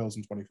lost to the Royals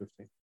in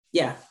 2015.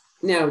 Yeah.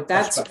 No,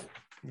 that's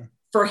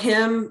for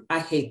him. I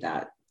hate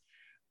that.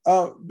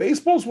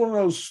 Baseball is one of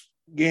those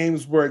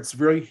games where it's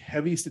very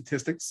heavy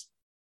statistics.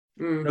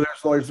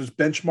 There's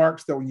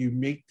benchmarks that when you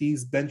make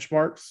these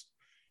benchmarks,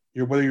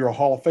 whether you're a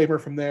Hall of Famer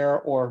from there,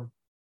 or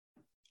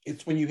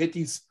it's when you hit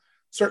these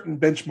certain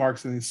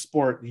benchmarks in the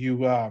sport,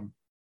 you're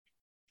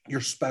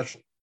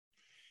special.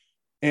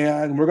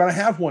 And we're going to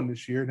have one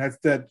this year, and that's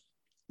that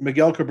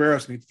Miguel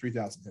Cabrera's going to get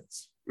 3,000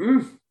 hits.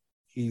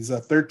 He's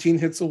 13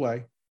 hits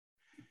away.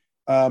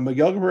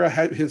 Miguel Cabrera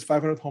had his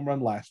 500th home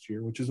run last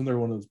year, which is another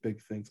one of those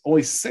big things.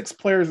 Only 6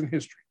 players in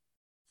history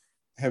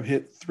have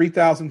hit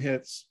 3,000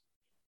 hits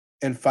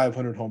and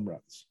 500 home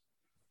runs.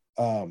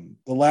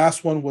 The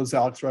last one was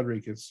Alex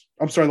Rodriguez.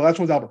 I'm sorry, the last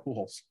one was Albert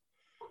Pujols.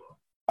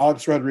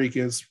 Alex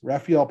Rodriguez,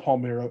 Rafael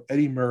Palmeiro,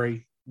 Eddie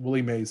Murray,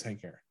 Willie Mays,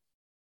 Hank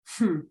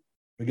Aaron.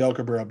 Miguel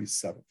Cabrera will be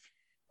 7th.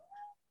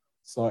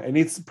 So, and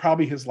it's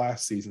probably his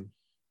last season.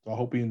 So I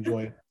hope he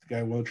enjoyed it. The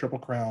guy won a Triple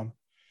Crown,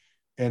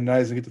 and now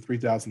he's going to get to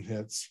 3,000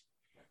 hits.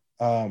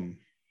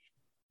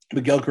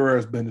 Miguel Cabrera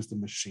has been just a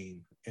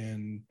machine.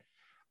 And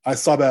I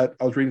saw that.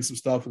 I was reading some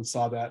stuff and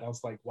saw that. And I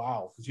was like,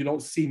 wow, because you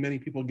don't see many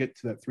people get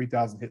to that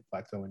 3,000 hit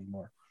plateau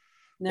anymore.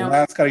 No. The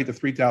last guy to get to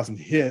 3,000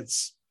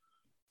 hits,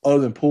 other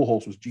than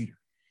Pujols, was Jeter.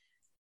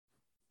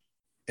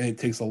 And it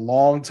takes a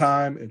long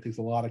time. And it takes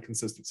a lot of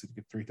consistency to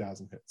get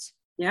 3,000 hits.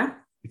 Yeah.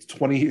 It's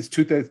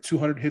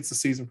 200 hits a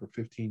season for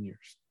 15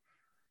 years.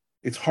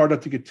 It's hard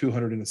enough to get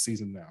 200 in a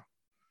season now.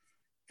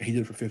 And he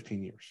did it for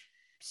 15 years.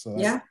 So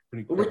that's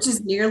pretty cool. Which is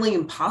nearly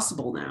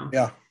impossible now.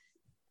 Yeah.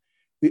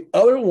 The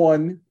other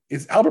one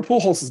is Albert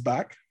Pujols is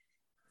back.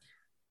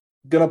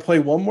 Going to play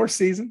one more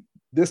season,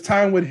 this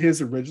time with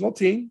his original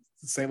team,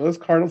 the St. Louis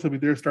Cardinals. He'll be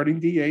there starting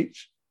DH.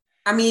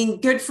 I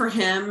mean, good for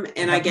him.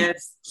 And I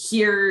guess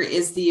here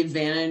is the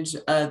advantage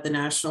of the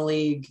National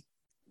League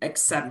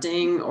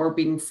accepting or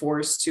being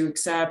forced to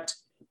accept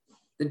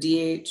the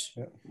DH.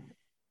 Yeah.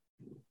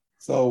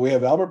 So we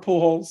have Albert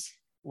Pujols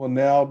will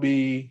now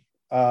be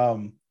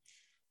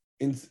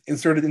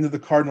inserted into the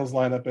Cardinals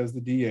lineup as the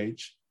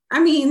DH.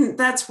 I mean,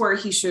 that's where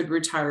he should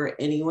retire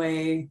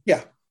anyway.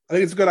 Yeah, I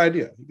think it's a good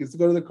idea. He gets to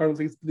go to the Cardinals,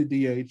 he gets to the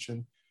DH,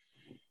 and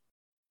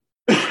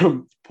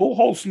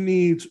Pujols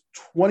needs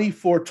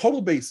 24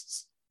 total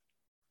bases.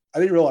 I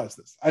didn't realize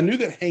this. I knew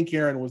that Hank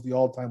Aaron was the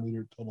all-time leader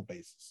in total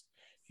bases.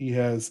 He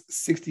has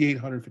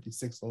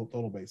 6,856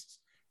 total bases,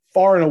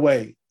 far and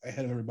away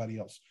ahead of everybody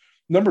else.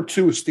 Number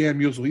 2 is Stan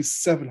Musial. He's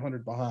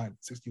 700 behind,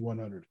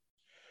 6,100.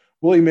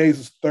 Willie Mays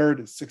is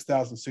 3rd at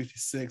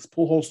 6,066.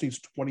 Pujols needs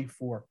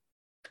 24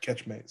 to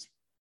catch Mays.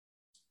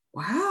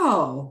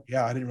 Wow.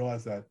 Yeah, I didn't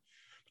realize that.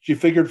 She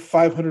figured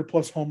 500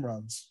 plus home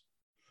runs,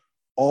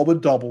 all the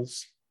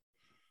doubles.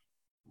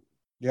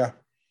 Yeah.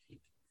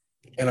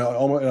 And a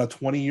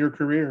 20-year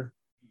career.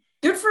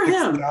 Good for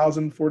him.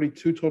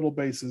 6,042 total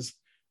bases.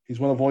 He's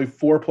one of only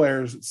 4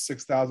 players at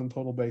 6,000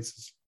 total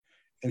bases.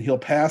 And he'll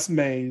pass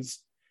Mays.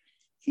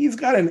 He's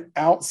got an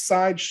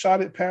outside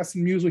shot at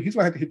passing Musial. He's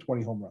going to have to hit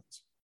 20 home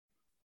runs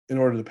in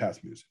order to pass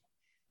Musial.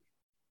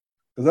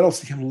 Because I don't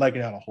see him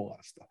legging out a whole lot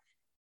of stuff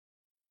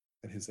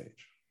at his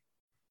age.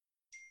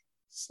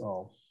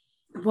 So.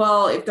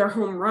 Well, if they're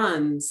home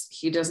runs,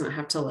 he doesn't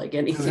have to leg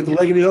anything. He doesn't have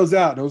to leg any of those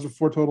out. Those are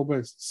 4 total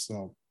bases.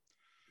 So,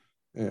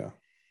 yeah.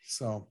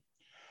 So,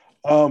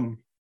 those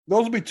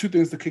will be 2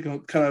 things to kick on,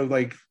 kind of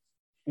like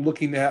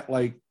looking at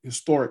like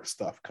historic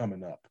stuff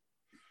coming up.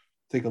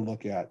 Take a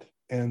look at.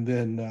 And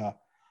then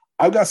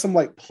I've got some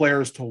like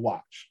players to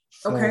watch.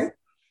 So okay.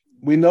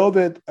 We know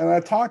that, and I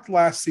talked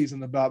last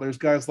season about there's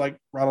guys like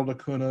Ronald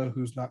Acuna,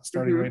 who's not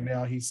starting right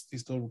now. He's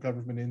still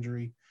recovering from an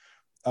injury.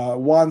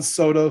 Juan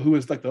Soto, who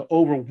is like the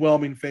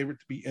overwhelming favorite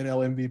to be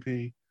NL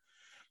MVP.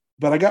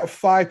 But I got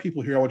 5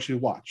 people here I want you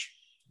to watch.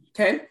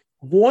 Okay.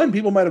 One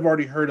people might have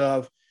already heard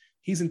of.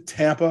 He's in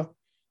Tampa.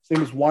 His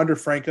name is Wander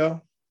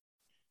Franco.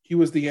 He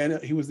was the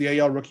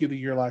AL Rookie of the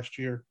Year last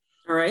year.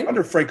 All right.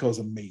 Wander Franco is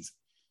amazing.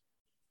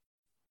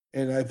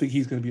 And I think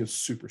he's going to be a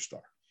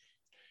superstar.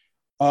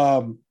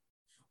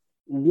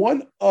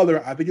 One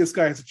other, I think this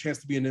guy has a chance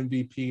to be an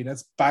MVP, and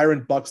that's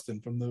Byron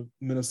Buxton from the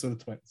Minnesota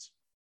Twins.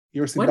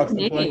 You ever seen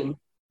Buxton play?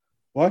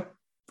 What?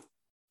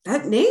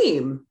 That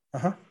name.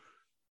 Uh-huh.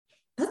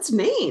 That's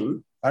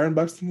name. Byron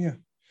Buxton, yeah.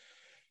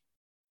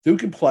 Dude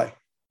can play.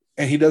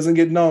 And he doesn't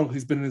get known.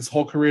 He's been in his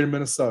whole career in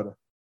Minnesota.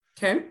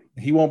 Okay.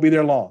 He won't be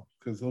there long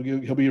because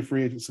he'll be a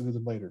free agent sooner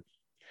than later.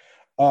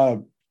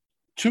 2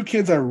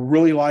 kids I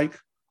really like.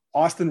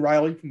 Austin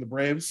Riley from the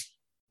Braves.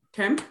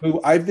 Okay. Who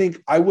I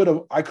think I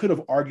could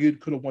have argued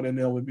could have won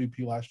NL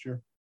MVP last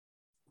year.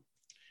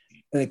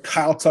 And then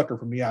Kyle Tucker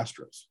from the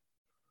Astros.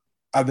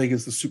 I think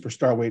is the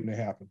superstar waiting to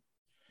happen.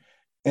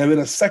 And then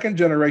a second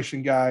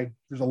generation guy,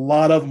 there's a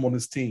lot of them on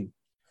this team.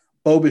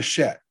 Bo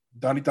Bichette,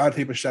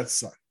 Dante Bichette's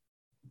son,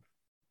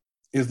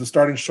 is the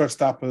starting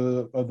shortstop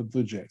of the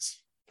Blue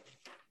Jays.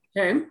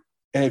 Okay.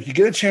 And if you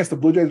get a chance, the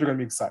Blue Jays are going to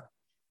be excited.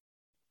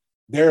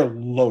 They're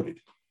loaded.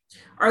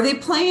 Are they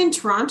playing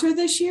Toronto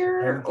this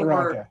year?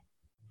 Toronto.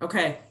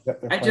 Okay.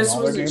 I just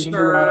wasn't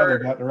sure.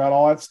 They're out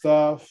all that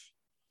stuff.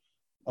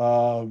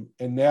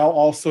 And now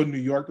also New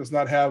York does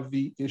not have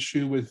the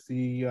issue with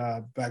the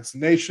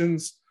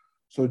vaccinations.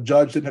 So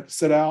Judge didn't have to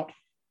sit out.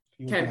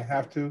 He was going to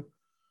have to.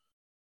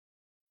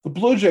 The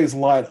Blue Jays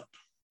lineup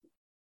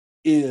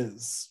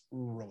is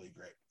really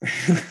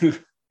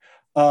great.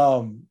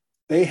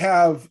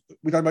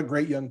 We talk about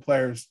great young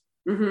players.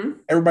 Mm-hmm.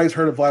 Everybody's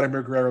heard of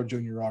Vladimir Guerrero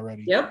Jr.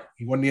 already. Yep.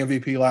 He won the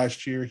MVP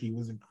last year. He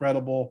was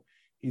incredible.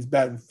 He's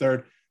batting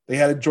third. They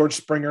had a George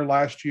Springer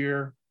last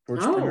year.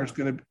 Springer's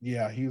going to,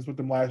 he was with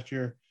them last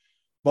year.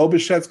 Bo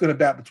Bichette's going to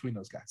bat between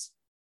those guys.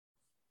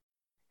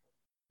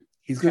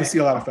 He's going to see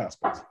a lot of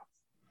fastballs.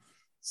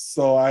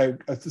 So I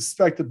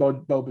suspect that Bo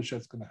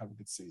Bichette's going to have a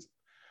good season.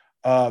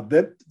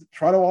 Then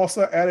Toronto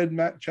also added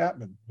Matt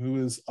Chapman,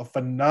 who is a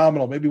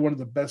phenomenal, maybe one of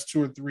the best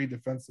 2 or 3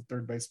 defensive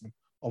third basemen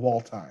of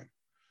all time.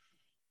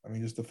 I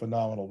mean, just a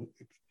phenomenal.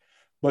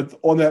 But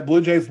on that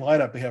Blue Jays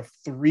lineup, they have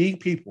 3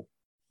 people.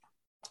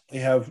 They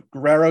have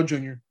Guerrero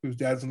Jr., whose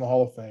dad's in the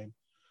Hall of Fame.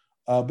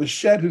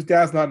 Bichette, whose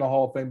dad's not in the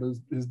Hall of Fame, but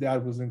his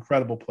dad was an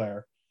incredible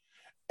player.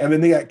 And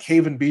then they got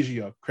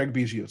Craig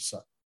Biggio's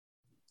son.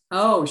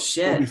 Oh,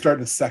 shit. He'll be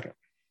starting the second.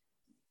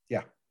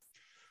 Yeah.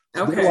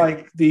 So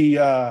okay.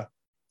 They're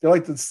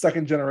like the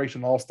second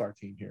generation all-star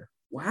team here.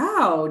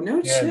 Wow,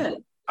 no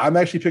shit. I'm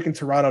actually picking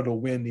Toronto to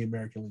win the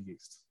American League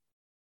East.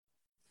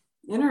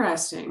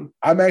 Interesting.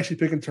 I'm actually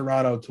picking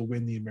Toronto to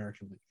win the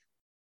American League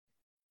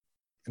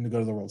and to go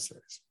to the World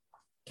Series.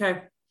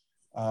 Okay.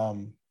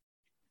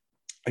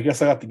 I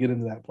guess I have to get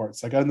into that part.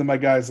 So I got into my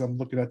guys I'm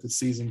looking at this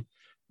season.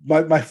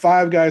 My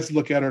 5 guys to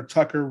look at are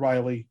Tucker,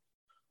 Riley,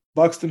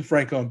 Buxton,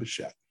 Franco, and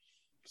Bichette.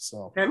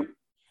 So,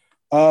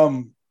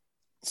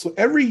 so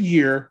every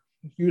year,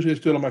 usually I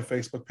just do it on my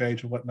Facebook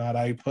page and whatnot.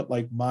 I put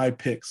like my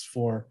picks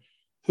for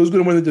who's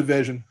going to win the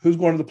division, who's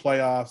going to the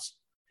playoffs.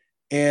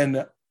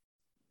 And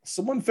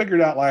someone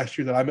figured out last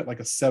year that I'm at like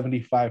a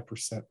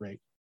 75% rate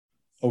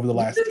over the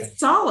last 10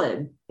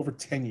 solid. Over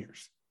 10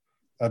 years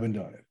I've been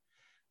doing it.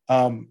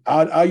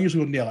 I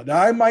usually will nail it.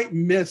 Now, I might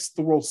miss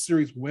the World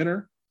Series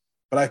winner,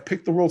 but I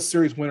picked the World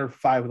Series winner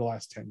 5 of the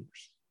last 10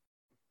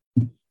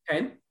 years.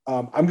 Okay.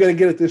 I'm going to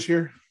get it this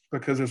year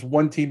because there's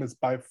one team that's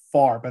by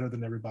far better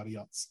than everybody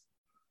else.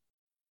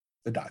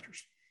 The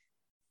Dodgers.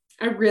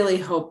 I really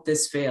hope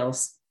this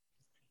fails.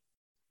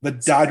 The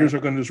Dodgers are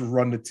going to just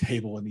run the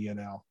table in the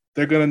NL.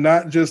 They're going to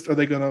not just,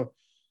 they're going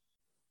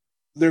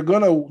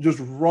to just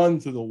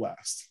run through the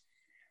West.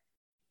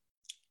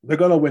 They're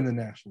going to win the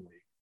National League.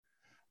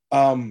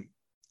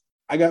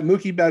 I got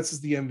Mookie Betts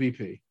as the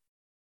MVP.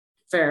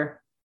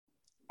 Fair.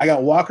 I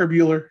got Walker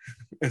Buehler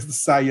as the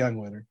Cy Young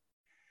winner,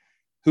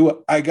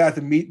 who I got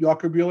to meet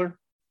Walker Buehler,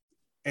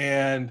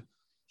 and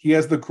he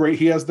has the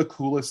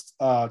coolest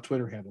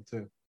Twitter handle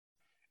too.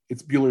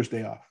 It's Bueller's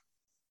Day Off.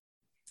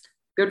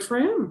 Good for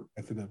him.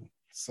 That's a good one.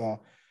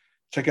 So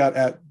check out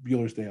at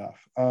Bueller's Day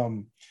Off.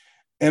 And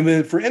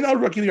then for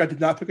NL Rookie of the Year, I did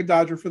not pick a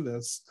Dodger for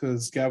this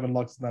because Gavin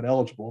Lux is not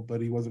eligible,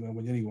 but he wasn't going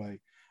to win anyway.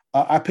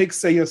 I picked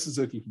Seiya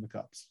Suzuki from the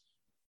Cubs.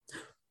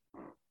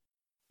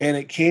 And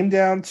it came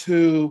down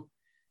to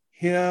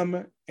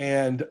him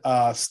and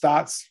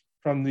Stotts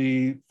from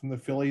the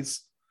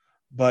Phillies,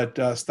 but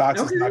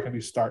Stotts is not going to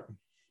be starting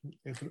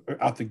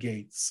out the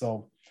gate.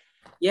 So,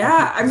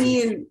 yeah, I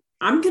mean,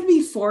 I'm going to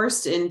be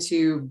forced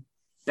into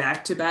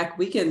back-to-back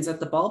weekends at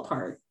the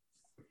ballpark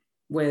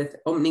with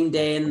opening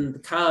day and the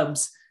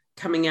Cubs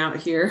coming out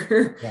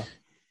here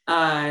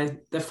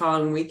the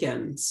following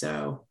weekend.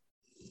 So,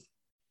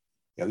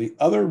 yeah, the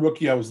other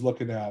rookie I was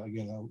looking at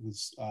again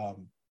was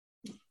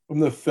from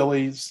the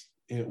Phillies.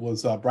 It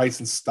was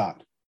Bryson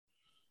Stott,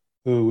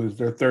 who is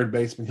their third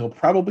baseman. He'll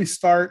probably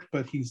start,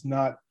 but he's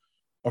not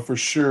a for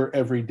sure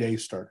everyday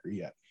starter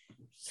yet.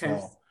 Okay.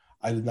 So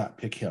I did not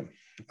pick him.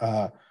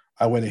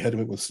 I went ahead and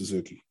went with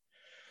Suzuki.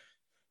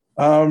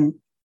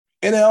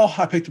 NL,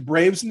 I picked the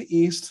Braves in the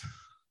East.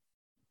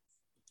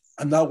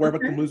 I'm not worried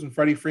about them losing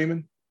Freddie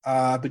Freeman.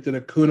 I picked that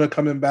Acuna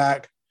coming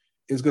back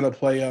is going to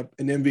play up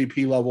an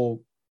MVP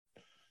level.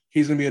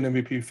 He's going to be an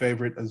MVP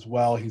favorite as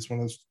well. He's one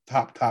of those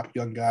top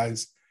young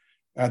guys.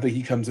 I think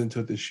he comes into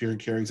it this year and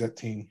carries that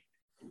team.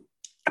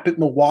 I picked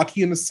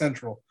Milwaukee in the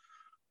Central,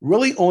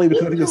 really only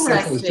because I think the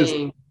Central is just.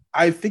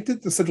 I think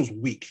that the Central's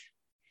weak.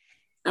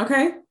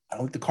 Okay. I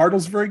don't think the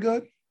Cardinals are very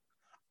good.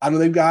 I know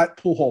they've got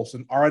Pujols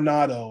and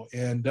Arenado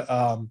and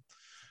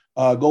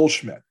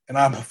Goldschmidt, and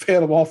I'm a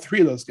fan of all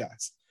 3 of those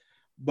guys.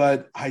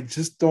 But I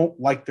just don't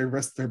like the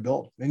rest of their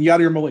build. And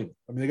Yadier Molina.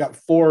 I mean, they got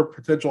 4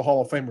 potential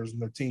Hall of Famers in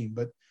their team,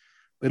 but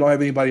they don't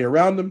have anybody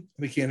around them.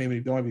 They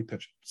don't have any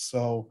pitching.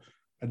 So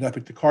I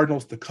picked the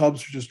Cardinals. The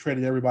Cubs just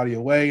traded everybody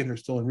away, and they're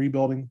still in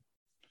rebuilding.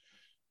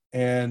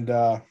 And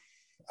I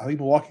think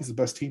Milwaukee's the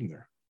best team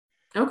there.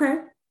 Okay.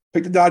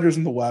 Pick the Dodgers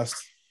in the West.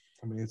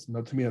 I mean,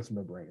 to me, that's a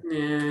no-brainer.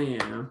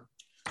 Yeah.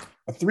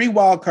 3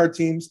 wild card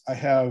teams. I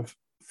have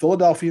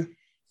Philadelphia,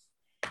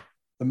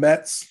 the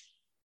Mets.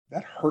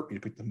 That hurt me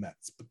to pick the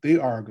Mets, but they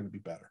are going to be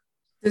better.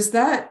 Does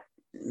that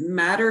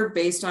matter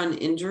based on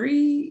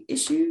injury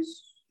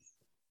issues?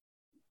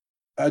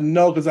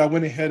 No, because I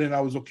went ahead and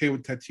I was okay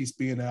with Tatis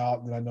being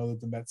out, and I know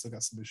that the Mets have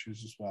got some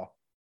issues as well.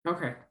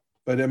 Okay.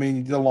 But, I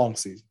mean, it's a long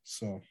season.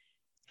 So,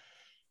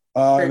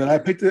 and then I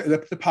picked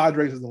the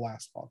Padres as the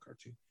last wild card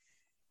team.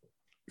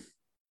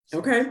 So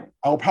okay.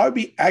 I'll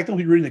probably be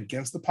actively rooting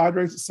against the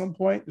Padres at some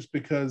point just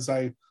because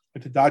I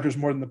like the Dodgers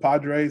more than the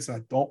Padres. And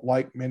I don't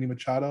like Manny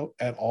Machado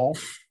at all.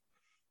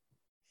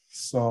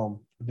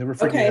 So never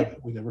forget. Okay.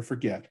 We never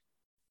forget.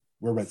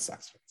 We're Red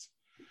Sox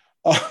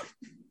fans.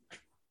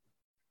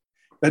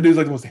 That dude's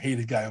like the most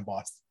hated guy in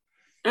Boston.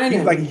 I know.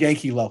 He's like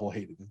Yankee level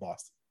hated in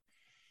Boston.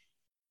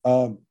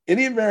 In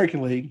the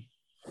American League,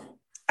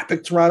 I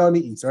picked Toronto in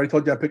the East. I already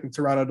told you I'm picking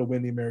Toronto to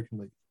win the American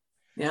League.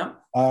 Yeah.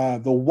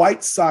 The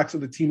White Sox are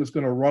the team that's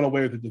going to run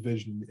away with the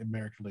division in the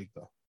American League,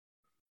 though.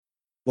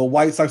 The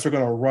White Sox are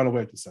going to run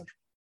away with the Central.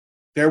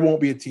 There won't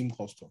be a team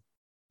close to them.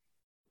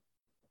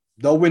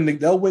 They'll win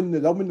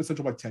the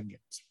Central by 10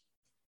 games.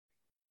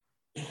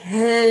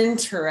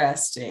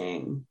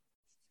 Interesting.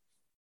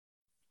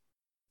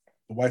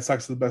 The White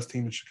Sox are the best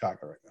team in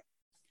Chicago right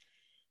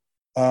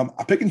now.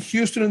 I'm picking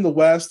Houston in the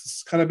West. This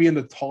is kind of being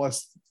the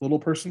tallest little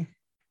person.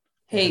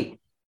 Hey,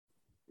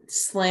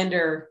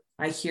 slander.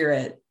 I hear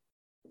it.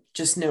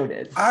 Just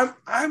noted.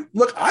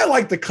 Look, I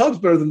like the Cubs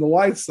better than the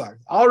White Sox.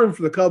 I'll root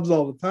for the Cubs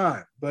all the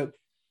time, but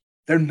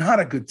they're not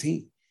a good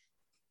team.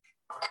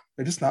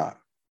 They're just not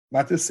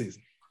this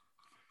season.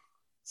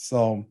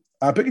 So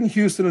I'm picking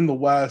Houston in the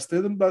West.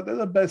 They're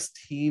the best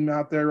team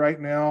out there right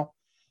now.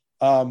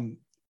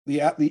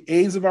 The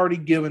A's have already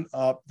given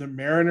up. The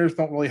Mariners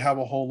don't really have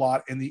a whole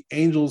lot, and the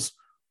Angels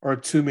are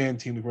a two-man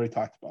team. We've already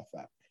talked about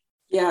that.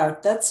 Yeah,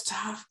 that's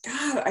tough.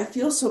 God, I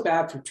feel so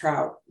bad for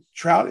Trout.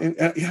 Trout and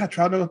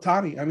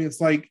Ohtani. I mean, it's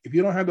like if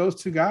you don't have those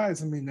two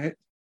guys, I mean,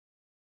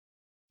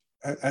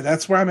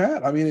 that's where I'm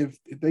at. I mean,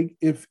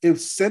 if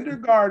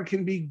Syndergaard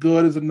can be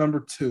good as a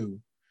number 2,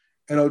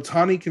 and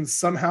Ohtani can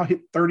somehow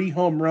hit 30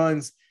 home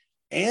runs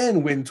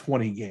and win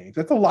 20 games,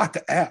 that's a lot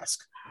to ask.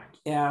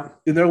 Yeah,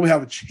 and then we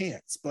have a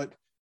chance. But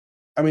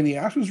I mean, the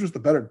Astros are just a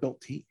better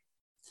built team,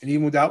 and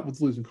even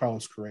with losing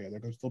Carlos Correa, they're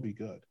going to still be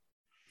good.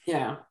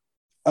 Yeah.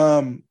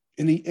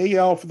 In the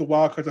AL for the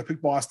wild cards, I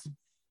picked Boston.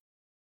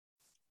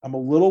 I'm a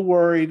little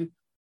worried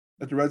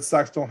that the Red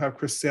Sox don't have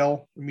Chris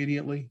Sale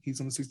immediately.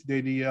 He's on the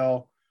 60-day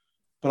DL.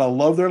 But I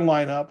love their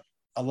lineup.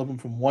 I love them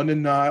from 1 to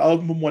 9. I love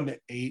them from 1 to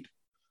 8.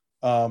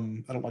 I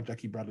don't like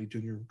Jackie Bradley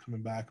Jr.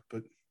 coming back,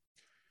 but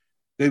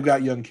they've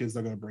got young kids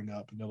they're going to bring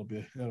up, and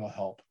it'll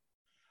help.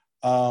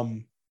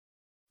 I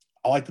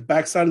like the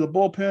backside of the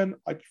bullpen. I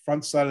like the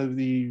front side of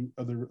the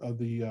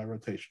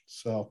rotation.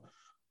 So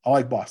I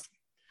like Boston.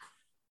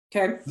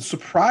 Okay. The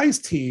surprise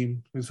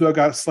team is who I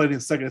got slated in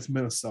second. It's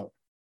Minnesota.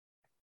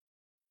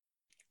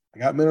 I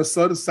got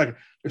Minnesota second.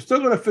 They're still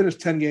going to finish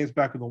 10 games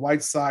back with the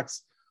White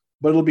Sox,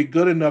 but it'll be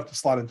good enough to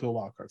slot into a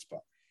wild card spot.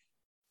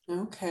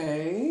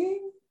 Okay.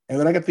 And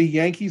then I got the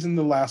Yankees in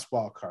the last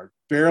wild card,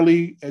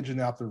 barely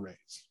edging out the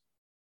Rays.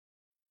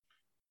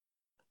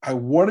 I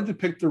wanted to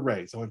pick the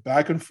Rays. I went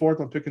back and forth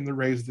on picking the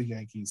Rays, the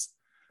Yankees.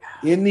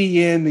 In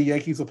the end, the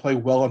Yankees will play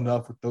well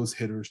enough with those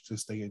hitters to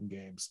stay in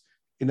games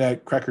in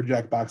that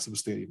crackerjack box of a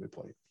stadium they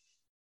play.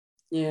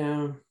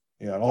 Yeah.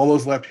 Yeah, all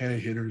those left-handed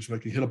hitters who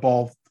can hit a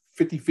ball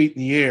 50 feet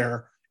in the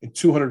air and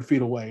 200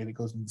 feet away, and it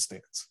goes in the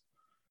stands.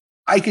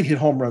 I could hit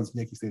home runs in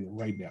Yankee Stadium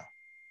right now.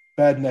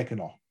 Bad neck and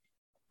all.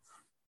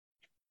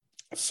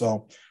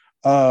 So,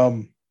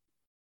 my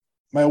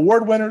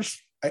award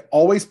winners, I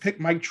always pick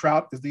Mike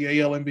Trout as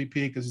the AL MVP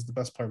because he's the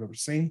best player I've ever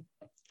seen.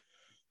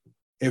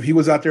 If he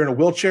was out there in a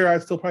wheelchair,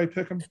 I'd still probably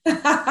pick him.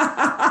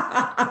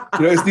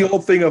 It's the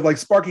old thing of like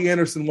Sparky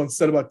Anderson once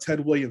said about Ted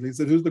Williams. He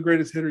said, "Who's the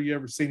greatest hitter you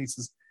ever seen?" He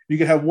says, "You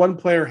could have one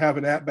player have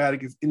an at-bat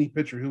against any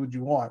pitcher. Who would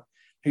you want?"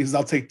 He says,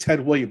 "I'll take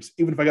Ted Williams,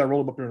 even if I got to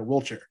roll him up there in a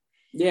wheelchair."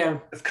 Yeah.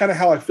 That's kind of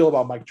how I feel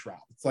about Mike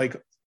Trout. It's like,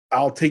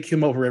 I'll take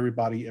him over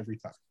everybody every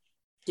time.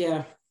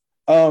 Yeah.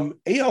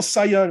 AL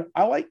Cy Young,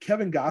 I like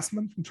Kevin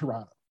Gausman from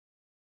Toronto.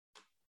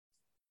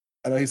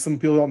 I know some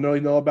people don't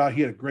really know about.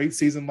 He had a great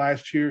season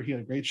last year. He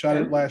had a great shot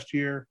at it last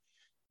year.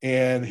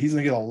 And he's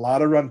going to get a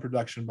lot of run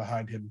production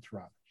behind him in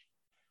Toronto.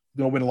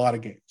 They'll win a lot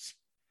of games.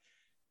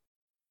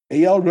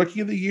 AL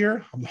Rookie of the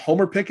Year, I'm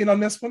homer picking on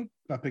this one.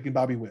 Not picking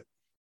Bobby Witt.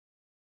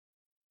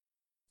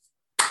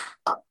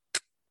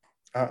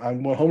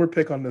 I'm going to homer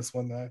pick on this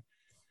one.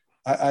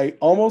 I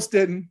almost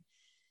didn't,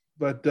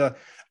 but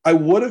I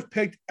would have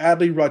picked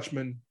Adley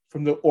Rutschman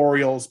from the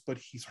Orioles, but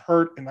he's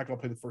hurt and not going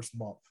to play the first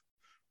month.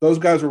 Those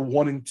guys are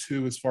 1 and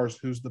 2 as far as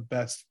who's the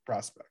best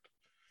prospect.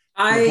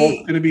 They're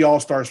both going to be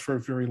all-stars for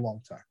a very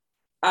long time.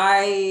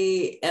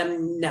 I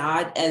am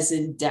not as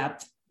in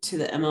depth to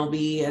the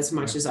MLB as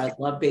much as I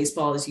love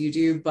baseball as you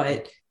do,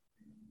 but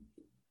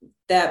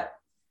that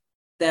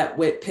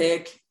Witt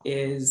pick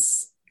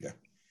is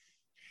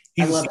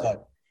he's a stud.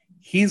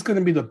 He's going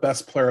to be the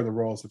best player the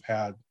Royals have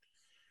had.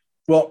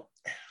 Well,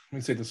 let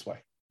me say it this way.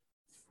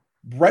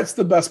 Brett's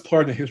the best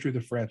player in the history of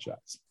the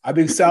franchise. I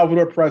think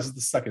Salvador Perez is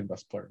the second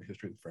best player in the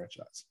history of the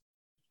franchise.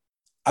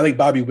 I think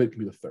Bobby Witt can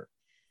be the third.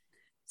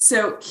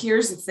 So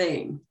here's the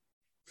thing.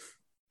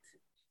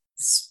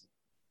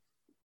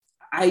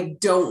 I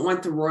don't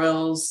want the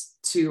Royals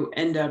to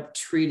end up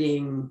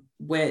treating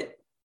Witt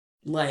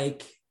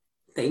like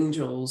the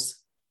Angels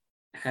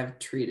have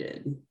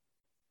treated.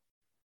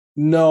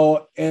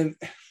 No, and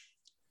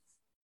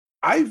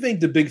I think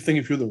the big thing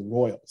if you're the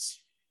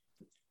Royals,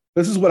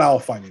 this is what I'll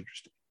find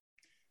interesting.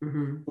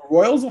 Mm-hmm. The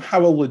Royals will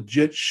have a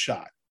legit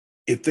shot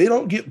if they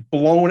don't get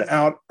blown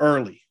out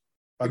early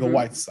by the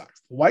White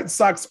Sox. The White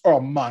Sox are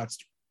a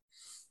monster.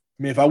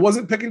 I mean, if I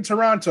wasn't picking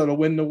Toronto to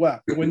win the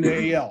West, to win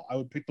the AL, I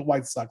would pick the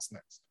White Sox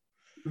next.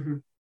 Mm-hmm.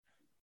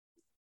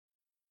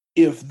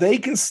 If they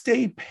can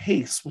stay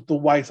pace with the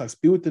White Sox,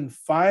 be within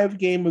 5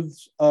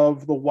 games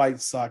of the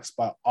White Sox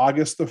by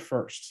August the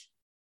 1st,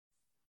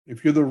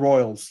 if you're the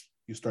Royals,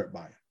 you start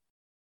buying.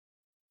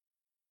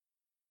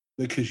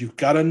 Because you've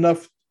got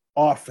enough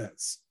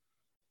offense.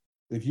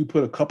 If you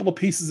put a couple of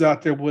pieces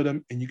out there with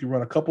them and you can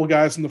run a couple of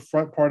guys in the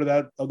front part of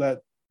that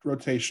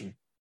rotation,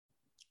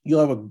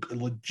 you'll have a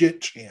legit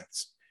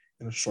chance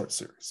in a short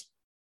series.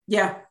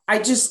 Yeah, I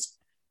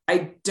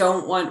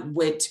don't want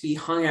Witt to be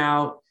hung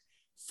out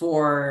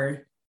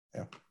for.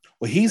 Yeah.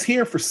 Well, he's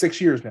here for 6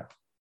 years now.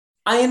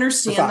 I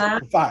understand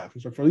that.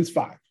 For at least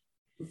 5.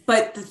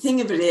 But the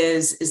thing of it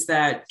is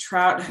that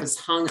Trout has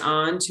hung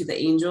on to the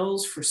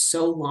Angels for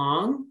so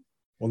long.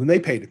 Well, then they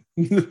paid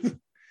him.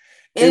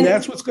 And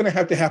that's what's going to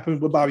have to happen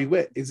with Bobby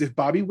Witt, is if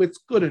Bobby Witt's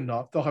good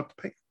enough, they'll have to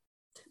pay him.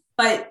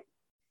 But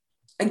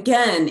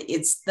again,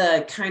 it's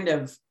the kind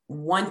of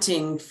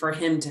wanting for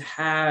him to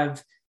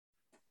have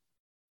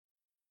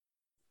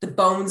the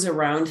bones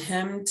around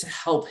him to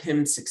help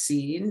him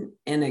succeed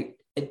and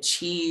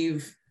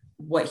achieve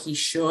what he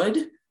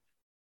should,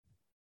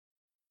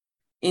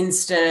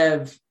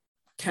 instead of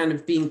kind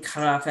of being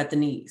cut off at the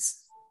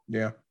knees.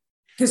 Yeah.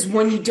 Because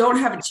when you don't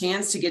have a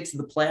chance to get to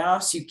the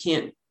playoffs, you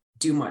can't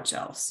do much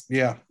else.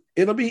 Yeah.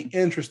 It'll be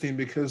interesting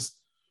because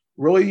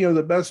really,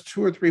 the best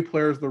 2 or 3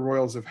 players the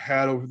Royals have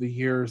had over the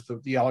years,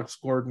 the Alex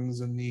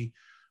Gordons and the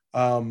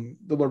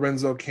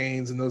Lorenzo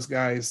Canes and those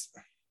guys.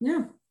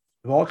 Yeah.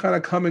 They've all kind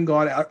of come and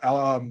gone.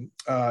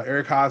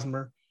 Eric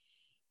Hosmer.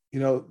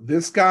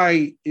 This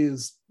guy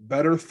is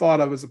better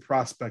thought of as a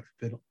prospect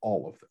than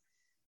all of them.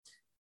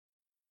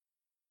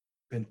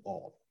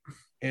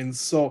 And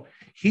so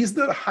he's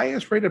the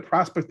highest rated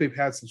prospect they've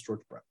had since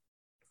George Brett.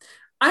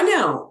 I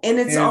know. And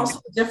it's also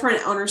a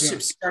different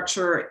ownership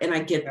structure. And I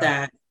get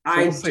that.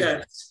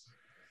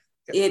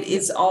 It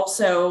is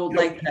also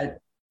like a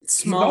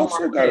small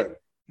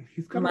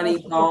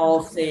money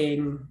ball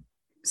thing.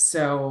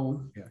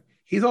 So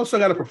he's also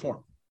got to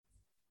perform.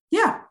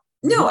 Yeah.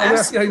 No, absolutely.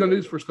 That's how he's going to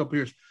do this first couple of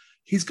years.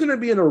 He's going to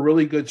be in a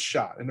really good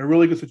shot, in a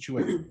really good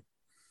situation.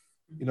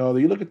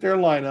 You look at their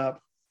lineup,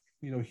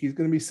 he's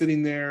going to be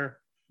sitting there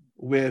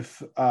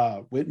with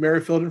Whit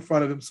Merrifield in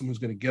front of him, someone who's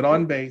going to get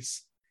on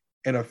base,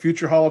 and a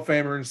future Hall of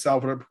Famer in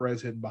Salvador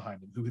Perez hitting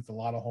behind him, who hits a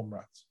lot of home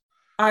runs.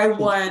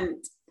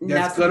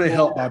 That's going to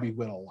help Bobby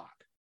Witt a lot.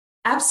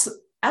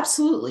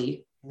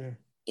 Absolutely. Yeah.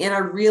 And I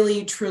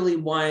really, truly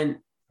want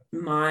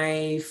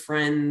my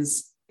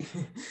friends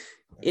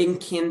in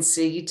Kansas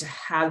City to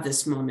have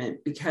this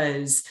moment,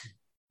 because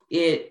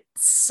it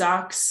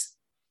sucks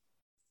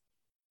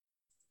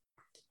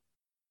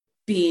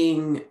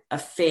being a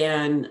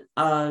fan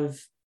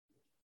of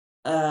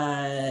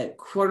a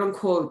quote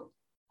unquote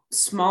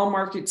small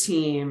market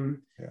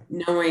team,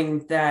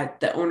 knowing that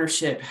the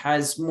ownership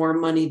has more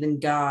money than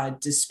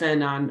God to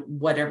spend on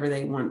whatever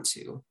they want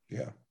to.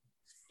 Yeah.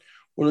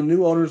 Well, the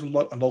new owner's a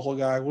local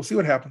guy. We'll see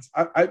what happens.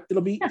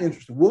 It'll be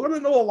interesting. We're going to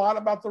know a lot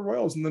about the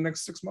Royals in the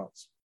next 6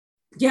 months.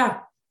 Yeah.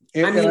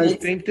 And I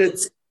think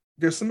that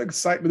there's some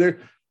excitement.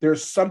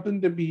 There's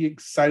something to be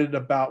excited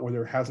about where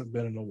there hasn't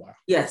been in a while.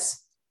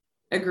 Yes.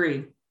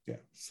 Agreed. Yeah.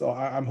 So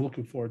I'm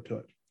looking forward to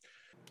it.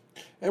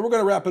 And we're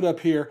going to wrap it up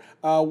here.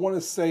 I want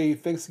to say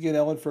thanks again,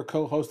 Ellen, for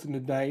co-hosting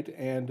tonight.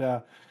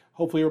 And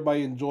hopefully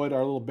everybody enjoyed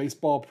our little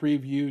baseball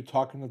preview,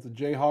 talking with the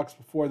Jayhawks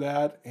before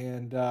that,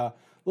 and a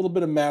little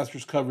bit of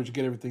Masters coverage to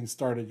get everything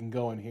started and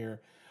going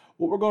here.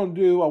 What we're going to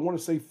do, I want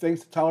to say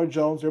thanks to Tyler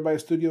Jones, everybody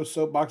at Studio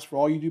Soapbox, for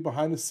all you do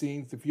behind the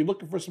scenes. If you're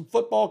looking for some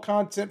football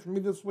content from me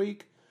this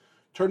week,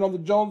 turn on the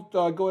Jones,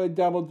 go ahead and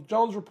download the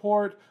Jones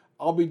Report.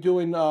 I'll be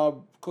doing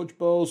Coach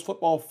Bo's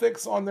Football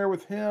Fix on there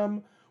with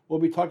him. We'll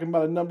be talking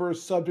about a number of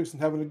subjects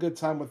and having a good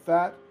time with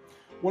that.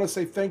 I want to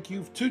say thank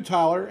you to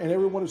Tyler and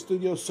everyone at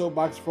Studio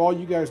Soapbox for all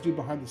you guys do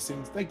behind the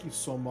scenes. Thank you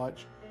so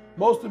much.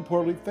 Most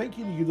importantly, thank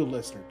you to you, the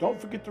listener. Don't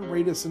forget to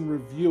rate us and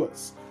review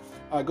us.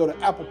 Go to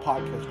Apple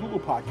Podcasts, Google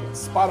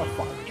Podcasts,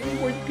 Spotify,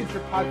 anywhere you get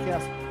your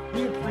podcast.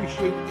 We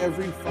appreciate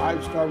every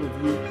 5-star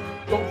review.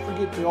 Don't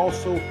forget to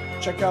also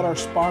check out our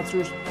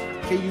sponsors,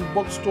 KU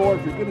Bookstore.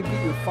 If you're going to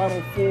get your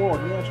Final Four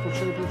or National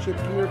Championship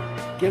gear,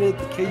 get it at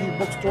the KU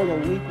Bookstore. The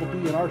link will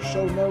be in our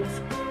show notes.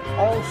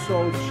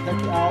 Also,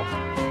 check out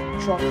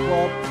Trunk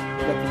Club.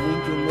 We got the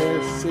link in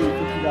there. Save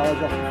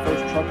 $50 off your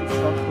first trunk at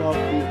Trunk Club.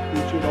 We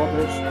appreciate all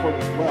their support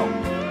as well.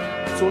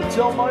 So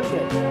until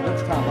Monday,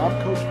 next time,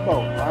 I'm Coach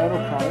Bo, Ryan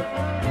O'Connor.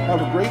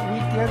 Have a great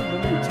weekend.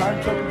 Remember, your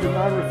time tokens are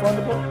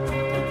non-refundable.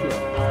 Take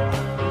care.